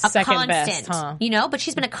been a Second constant, best, huh? you know, but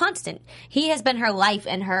she's been a constant. He has been her life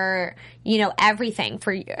and her, you know, everything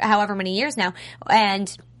for however many years now.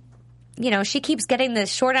 And, you know, she keeps getting the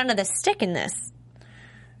short end of the stick in this.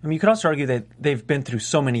 I mean, you could also argue that they've been through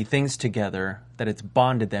so many things together that it's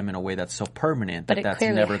bonded them in a way that's so permanent But that it that's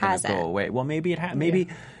clearly never going to hasn't. go away. Well, maybe it maybe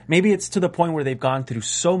it's to the point where they've gone through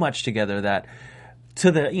so much together that to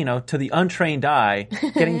the untrained eye,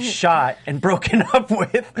 getting shot and broken up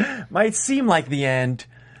with might seem like the end,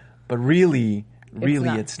 but really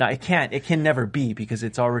it's not. It can never be because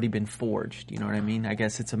it's already been forged. You know what I mean? I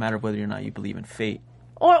guess it's a matter of whether or not you believe in fate.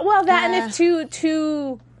 Or well, that and if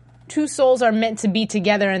two souls are meant to be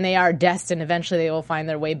together and they are destined, eventually they will find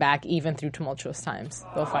their way back, even through tumultuous times.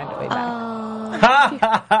 They'll find a way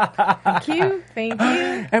back. Thank you. Thank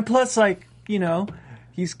you. And plus, like, you know,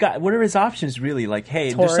 he's got, what are his options really? Like,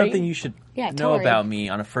 hey, there's Tori? something you should Yeah, know Tori. about me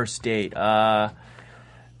on a first date. Kind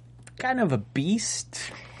of a beast.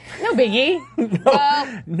 No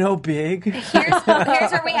biggie. No big. Here's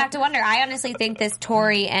where we have to wonder. I honestly think this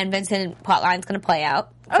Tori and Vincent plotline is going to play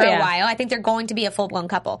out for yeah. a while. I think they're going to be a full-blown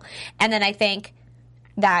couple. And then I think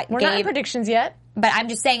that We're not in Gabe... predictions yet. But I'm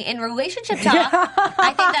just saying, in relationship talk, I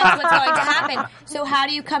think that's what's going to happen. So how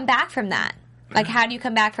do you come back from that? Like, how do you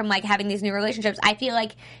come back from, like, having these new relationships? I feel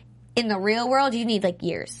like in the real world, you need, like,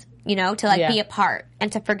 years, you know, to, like, Yeah. be apart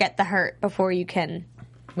and to forget the hurt before you can...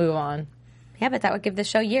 Move on. Yeah, but that would give the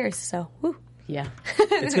show years, so, whew. Yeah.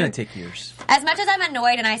 It's going to take years. As much as I'm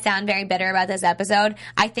annoyed and I sound very bitter about this episode,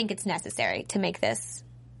 I think it's necessary to make this,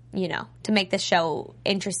 you know, to make this show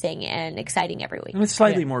interesting and exciting every week. And it's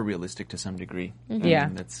slightly more realistic to some degree. Yeah.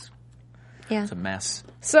 Yeah. It's a mess.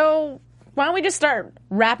 So why don't we just start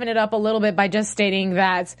wrapping it up a little bit by just stating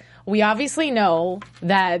that we obviously know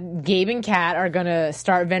that Gabe and Kat are going to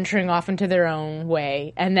start venturing off into their own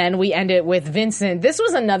way. And then we end it with Vincent. This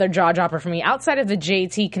was another jaw dropper for me. Outside of the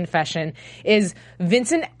JT confession, is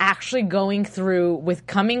Vincent actually going through with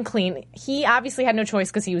coming clean. He obviously had no choice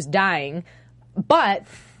because he was dying, but...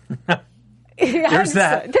 There's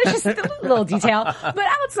that. There's just a little detail. But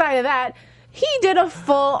outside of that, he did a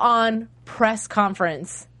full-on press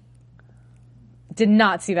conference. Did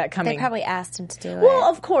not see that coming. They probably asked him to do it. Well,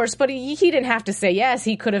 of course, but he didn't have to say yes.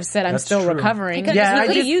 He could have said, I'm That's still true. recovering. He could Yeah, have He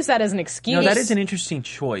could have released- used that as an excuse. No, that is an interesting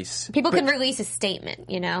choice. People can release a statement,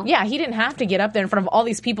 you know? Yeah, he didn't have to get up there in front of all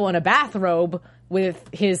these people in a bathrobe with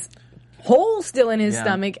his hole still in his Yeah.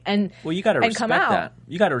 stomach and Well, you got to and respect come out. that.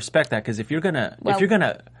 You got to respect that because if you're gonna Well-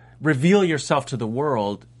 reveal yourself to the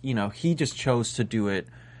world, you know, he just chose to do it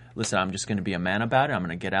listen, I'm just going to be a man about it. I'm going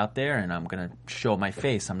to get out there and I'm going to show my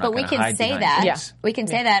face. I'm not But we going to can hide say behind that. things. We can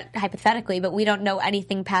say that hypothetically, but we don't know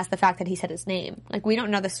anything past the fact that he said his name. Like, we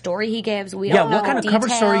don't know the story he gives. We don't know what kind of cover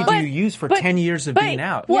story do details. you use for 10 years of being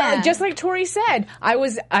out? Well, Yeah. just like Tori said,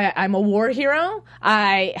 I'm a war hero.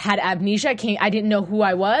 I had amnesia. I didn't know who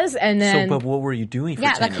I was, and then But what were you doing for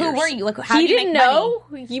 10 like, years? who were you? Like, how he did you didn't make know.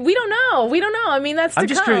 money? We don't know. We don't know. I mean, that's I'm to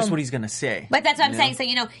just come. curious what he's going to say. But that's what I'm saying.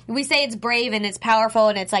 So, we say it's brave and it's powerful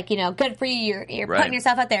and it's like, good for you. You're Right. putting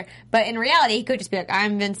yourself out there. But in reality, he could just be like,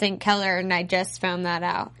 I'm Vincent Keller and I just found that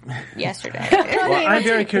out yesterday. Well, I'm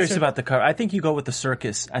very curious about the cover. I think you go with the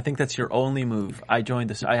circus. I think that's your only move. I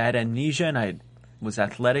had amnesia and I was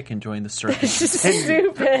athletic and joined the circus. It's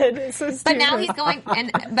stupid. It's so stupid. But now he's going, Why?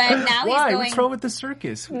 he's going. What's wrong with the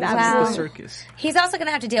circus? What's Wow. the circus? He's also going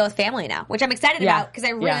to have to deal with family now, which I'm excited Yeah. about because I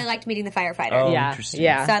really Yeah. liked meeting the firefighter. Oh, Yeah. interesting.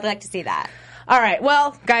 Yeah. So I'd like to see that. All right.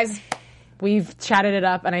 Well, guys, we've chatted it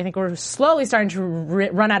up, and I think we're slowly starting to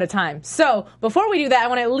run out of time. So before we do that, I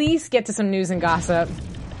want to at least get to some news and gossip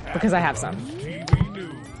because I have some.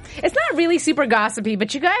 It's not really super gossipy,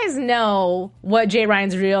 but you guys know what Jay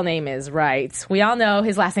Ryan's real name is, right? We all know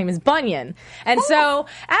his last name is Bunyan. And so,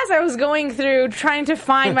 as I was going through trying to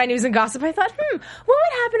find my news and gossip, I thought, what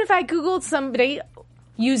would happen if I Googled somebody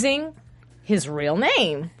using his real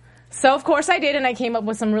name? So, of course, I did, and I came up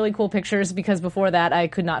with some really cool pictures because before that, I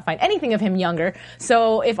could not find anything of him younger.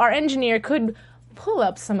 So, if our engineer could pull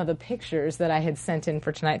up some of the pictures that I had sent in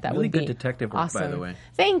for tonight, that Really would be good detective work, awesome. by the way.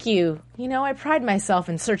 Thank you. I pride myself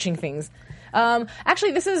in searching things.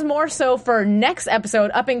 Actually, this is more so for next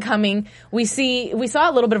episode, up and coming. We saw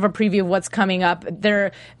a little bit of a preview of what's coming up.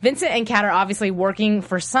 Vincent and Kat are obviously working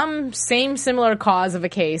for some similar cause of a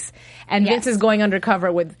case, and Yes. Vince is going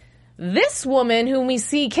undercover with this woman whom we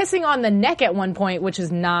see kissing on the neck at one point, which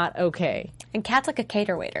is not okay. And Kat's like a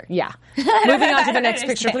cater waiter. Yeah. Moving on to the next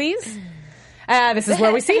picture, please. This is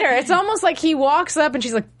where we see her. It's almost like he walks up and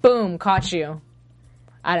she's like, boom, caught you.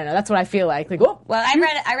 I don't know. That's what I feel like. Like, whoa. Well,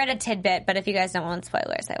 I read a tidbit, but if you guys don't want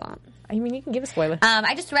spoilers, I won't. I mean, you can give a spoiler.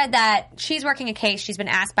 I just read that she's working a case. She's been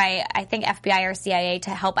asked by, I think, FBI or CIA to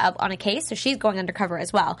help out on a case, so she's going undercover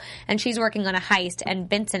as well. And she's working on a heist, and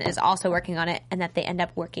Vincent is also working on it, and that they end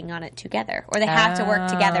up working on it together. Or they have to work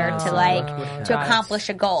together to accomplish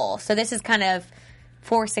a goal. So this is kind of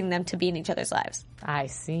forcing them to be in each other's lives. I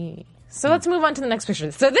see. So let's move on to the next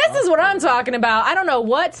picture. So this is what I'm talking about. I don't know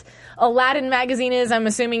what Aladdin magazine is. I'm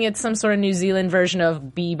assuming it's some sort of New Zealand version of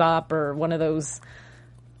Bebop or one of those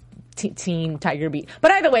teen Tiger Beat.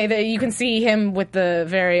 But either way, you can see him with the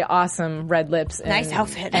very awesome red lips. And, Nice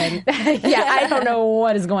outfit. And yeah, I don't know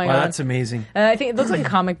what is going Wow, on. that's amazing. I think it looks like a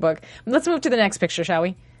comic book. Let's move to the next picture, shall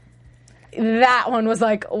we? That one was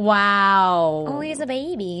like, wow. Oh, he's a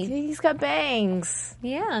baby. He's got bangs.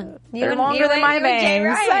 Yeah. They're longer than my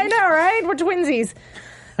bangs. I know, right? We're twinsies.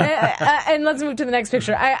 And let's move to the next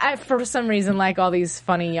picture. I, for some reason, like all these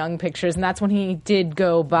funny young pictures, and that's when he did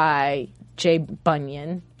go by Jay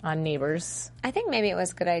Bunyan on Neighbors. I think maybe it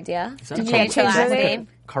was a good idea to that change the change last the name.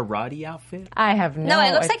 Karate outfit? I have No,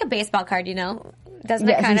 it looks like a baseball card, Doesn't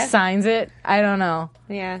it yeah, kind he of? signs it. I don't know.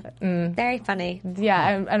 Yeah. Very funny. Yeah,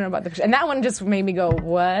 I don't know about the picture. And that one just made me go,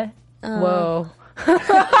 what? Whoa.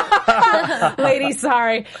 Lady,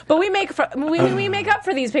 sorry. But we make up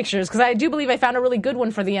for these pictures because I do believe I found a really good one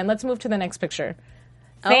for the end. Let's move to the next picture.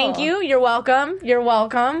 Thank you. You're welcome. You're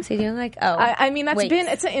welcome. Is he doing it's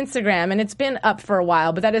It's an Instagram and it's been up for a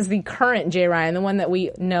while, but that is the current Jay Ryan, the one that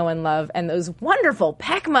we know and love, and those wonderful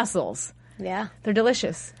pec muscles. Yeah. They're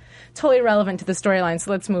delicious. Totally relevant to the storyline,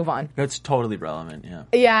 so let's move on. It's totally relevant, yeah.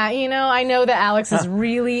 Yeah, I know that Alex is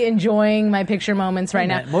really enjoying my picture moments right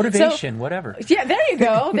now. Motivation, whatever. Yeah, there you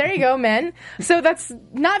go. There you go, men. So that's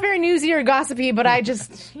not very newsy or gossipy, but I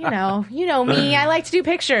just, you know me. I like to do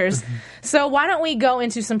pictures. So why don't we go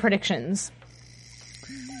into some predictions?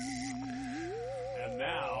 And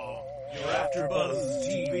now, your AfterBuzz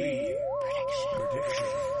TV predictions.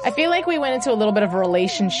 I feel like we went into a little bit of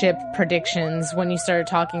relationship predictions when you started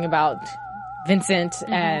talking about Vincent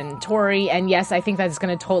and Tori. And yes, I think that's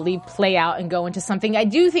going to totally play out and go into something. I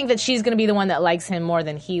do think that she's going to be the one that likes him more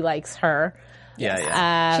than he likes her.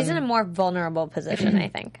 Yeah. She's in a more vulnerable position, I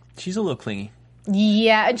think. She's a little clingy.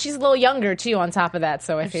 Yeah, and she's a little younger too on top of that.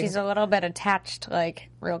 So I think She's a little bit attached,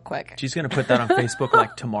 real quick. She's going to put that on Facebook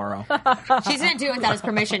like tomorrow. She's going to do it without his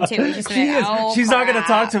permission, too. She's not going to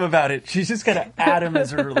talk to him about it. She's just going to add him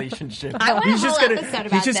as a relationship. I want a He's just whole gonna episode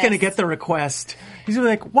about he's just going to this. get the request. He's going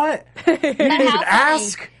to be like, what? You didn't even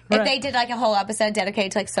ask? If they did a whole episode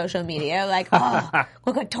dedicated to social media,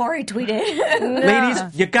 look what Tori tweeted.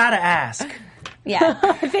 Ladies, you got to ask. Yeah.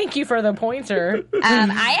 Thank you for the pointer.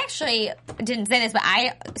 I actually didn't say this, but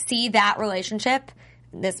I see that relationship.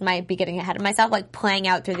 This might be getting ahead of myself, like playing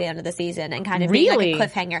out through the end of the season and kind of being like a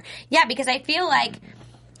cliffhanger. Yeah, because I feel like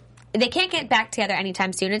they can't get back together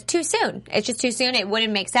anytime soon. It's too soon. It's just too soon. It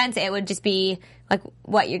wouldn't make sense. It would just be like,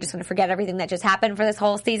 what, you're just going to forget everything that just happened for this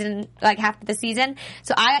whole season, like half of the season?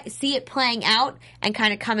 So I see it playing out and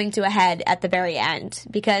kind of coming to a head at the very end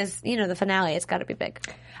because, you know, the finale, it's got to be big.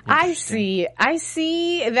 I see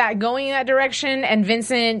that going in that direction, and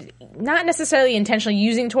Vincent not necessarily intentionally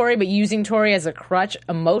using Tori, but using Tori as a crutch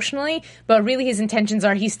emotionally. But really, his intentions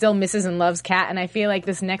are he still misses and loves Kat. And I feel like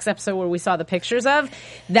this next episode where we saw the pictures of,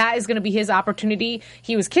 that is going to be his opportunity.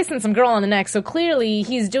 He was kissing some girl on the neck, so clearly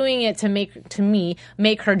he's doing it to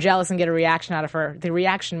make her jealous and get a reaction out of her. The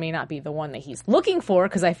reaction may not be the one that he's looking for,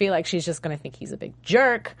 because I feel like she's just going to think he's a big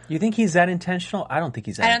jerk. You think he's that intentional? I don't think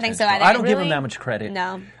he's that I don't think so intentional. either. I don't give him Really? that much credit.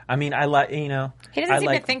 No. I mean, I like, you know. He doesn't seem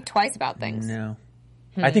to think twice about things. No.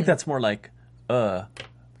 I think that's more like,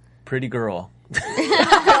 pretty girl.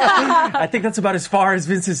 I think that's about as far as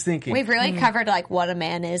Vince is thinking. We've really covered like what a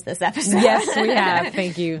man is this episode. Yes, we have.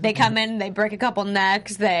 Thank you. They come in, they break a couple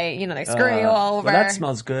necks, they screw you all over. Well, that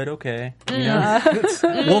smells good. Okay. You know, it's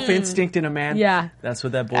wolf instinct in a man. Yeah. That's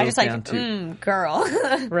what that I boils just down to. Girl.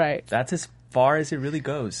 Right. That's as far as it really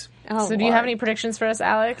goes. Oh, So do you have any predictions for us,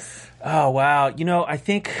 Alex? Oh, wow. You know, I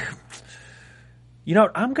think,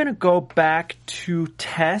 I'm going to go back to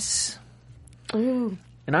Tess. Ooh.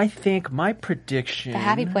 And I think my prediction... The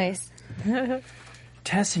happy place.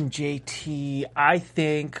 Tess and JT, I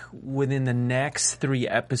think within the next 3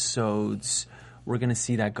 episodes, we're going to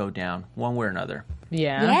see that go down one way or another.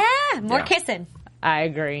 Yeah. Yeah, more kissing. I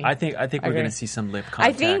agree. I think we're going to see some lip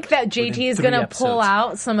contact. I think that JT is going to pull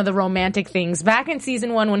out some of the romantic things. Back in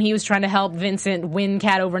season 1, when he was trying to help Vincent win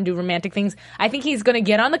Kat over and do romantic things, I think he's going to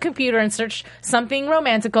get on the computer and search something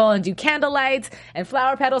romantical and do candlelights and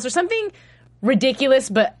flower petals or something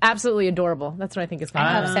ridiculous but absolutely adorable. That's what I think is going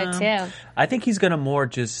to happen. I hope so too. I think he's going to more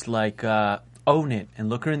just like own it and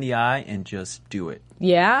look her in the eye and just do it.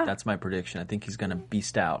 Yeah? That's my prediction. I think he's going to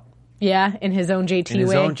beast out. Yeah, in his own JT way. In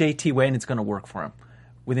his own JT way, and it's going to work for him.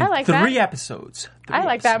 Within I like 3 that. episodes. I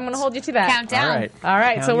like that. I'm going to hold you to that. Countdown. All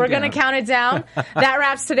right, Count so you we're going to down. count it down. That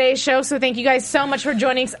wraps today's show, so thank you guys so much for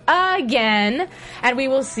joining us again, and we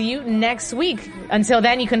will see you next week. Until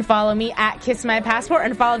then, you can follow me at Kiss My Passport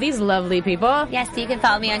and follow these lovely people. Yes, you can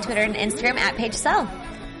follow me on Twitter and Instagram at Paige Sell.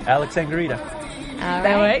 Alex Angarita. All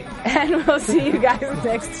That right. way, and we'll see you guys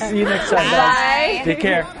next time. See you next time, guys. Bye. Take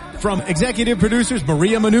care. From executive producers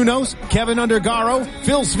Maria Menounos, Kevin Undergaro,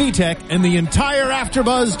 Phil Svitek, and the entire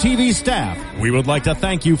AfterBuzz TV staff, we would like to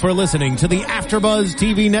thank you for listening to the AfterBuzz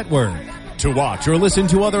TV network. To watch or listen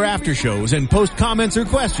to other after shows and post comments or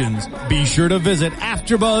questions, be sure to visit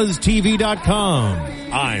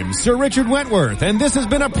AfterBuzzTV.com. I'm Sir Richard Wentworth, and this has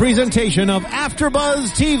been a presentation of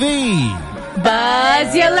AfterBuzz TV.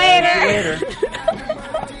 Buzz you later.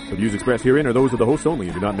 The views expressed herein are those of the hosts only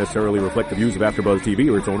and do not necessarily reflect the views of AfterBuzz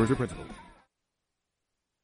TV or its owners or principals.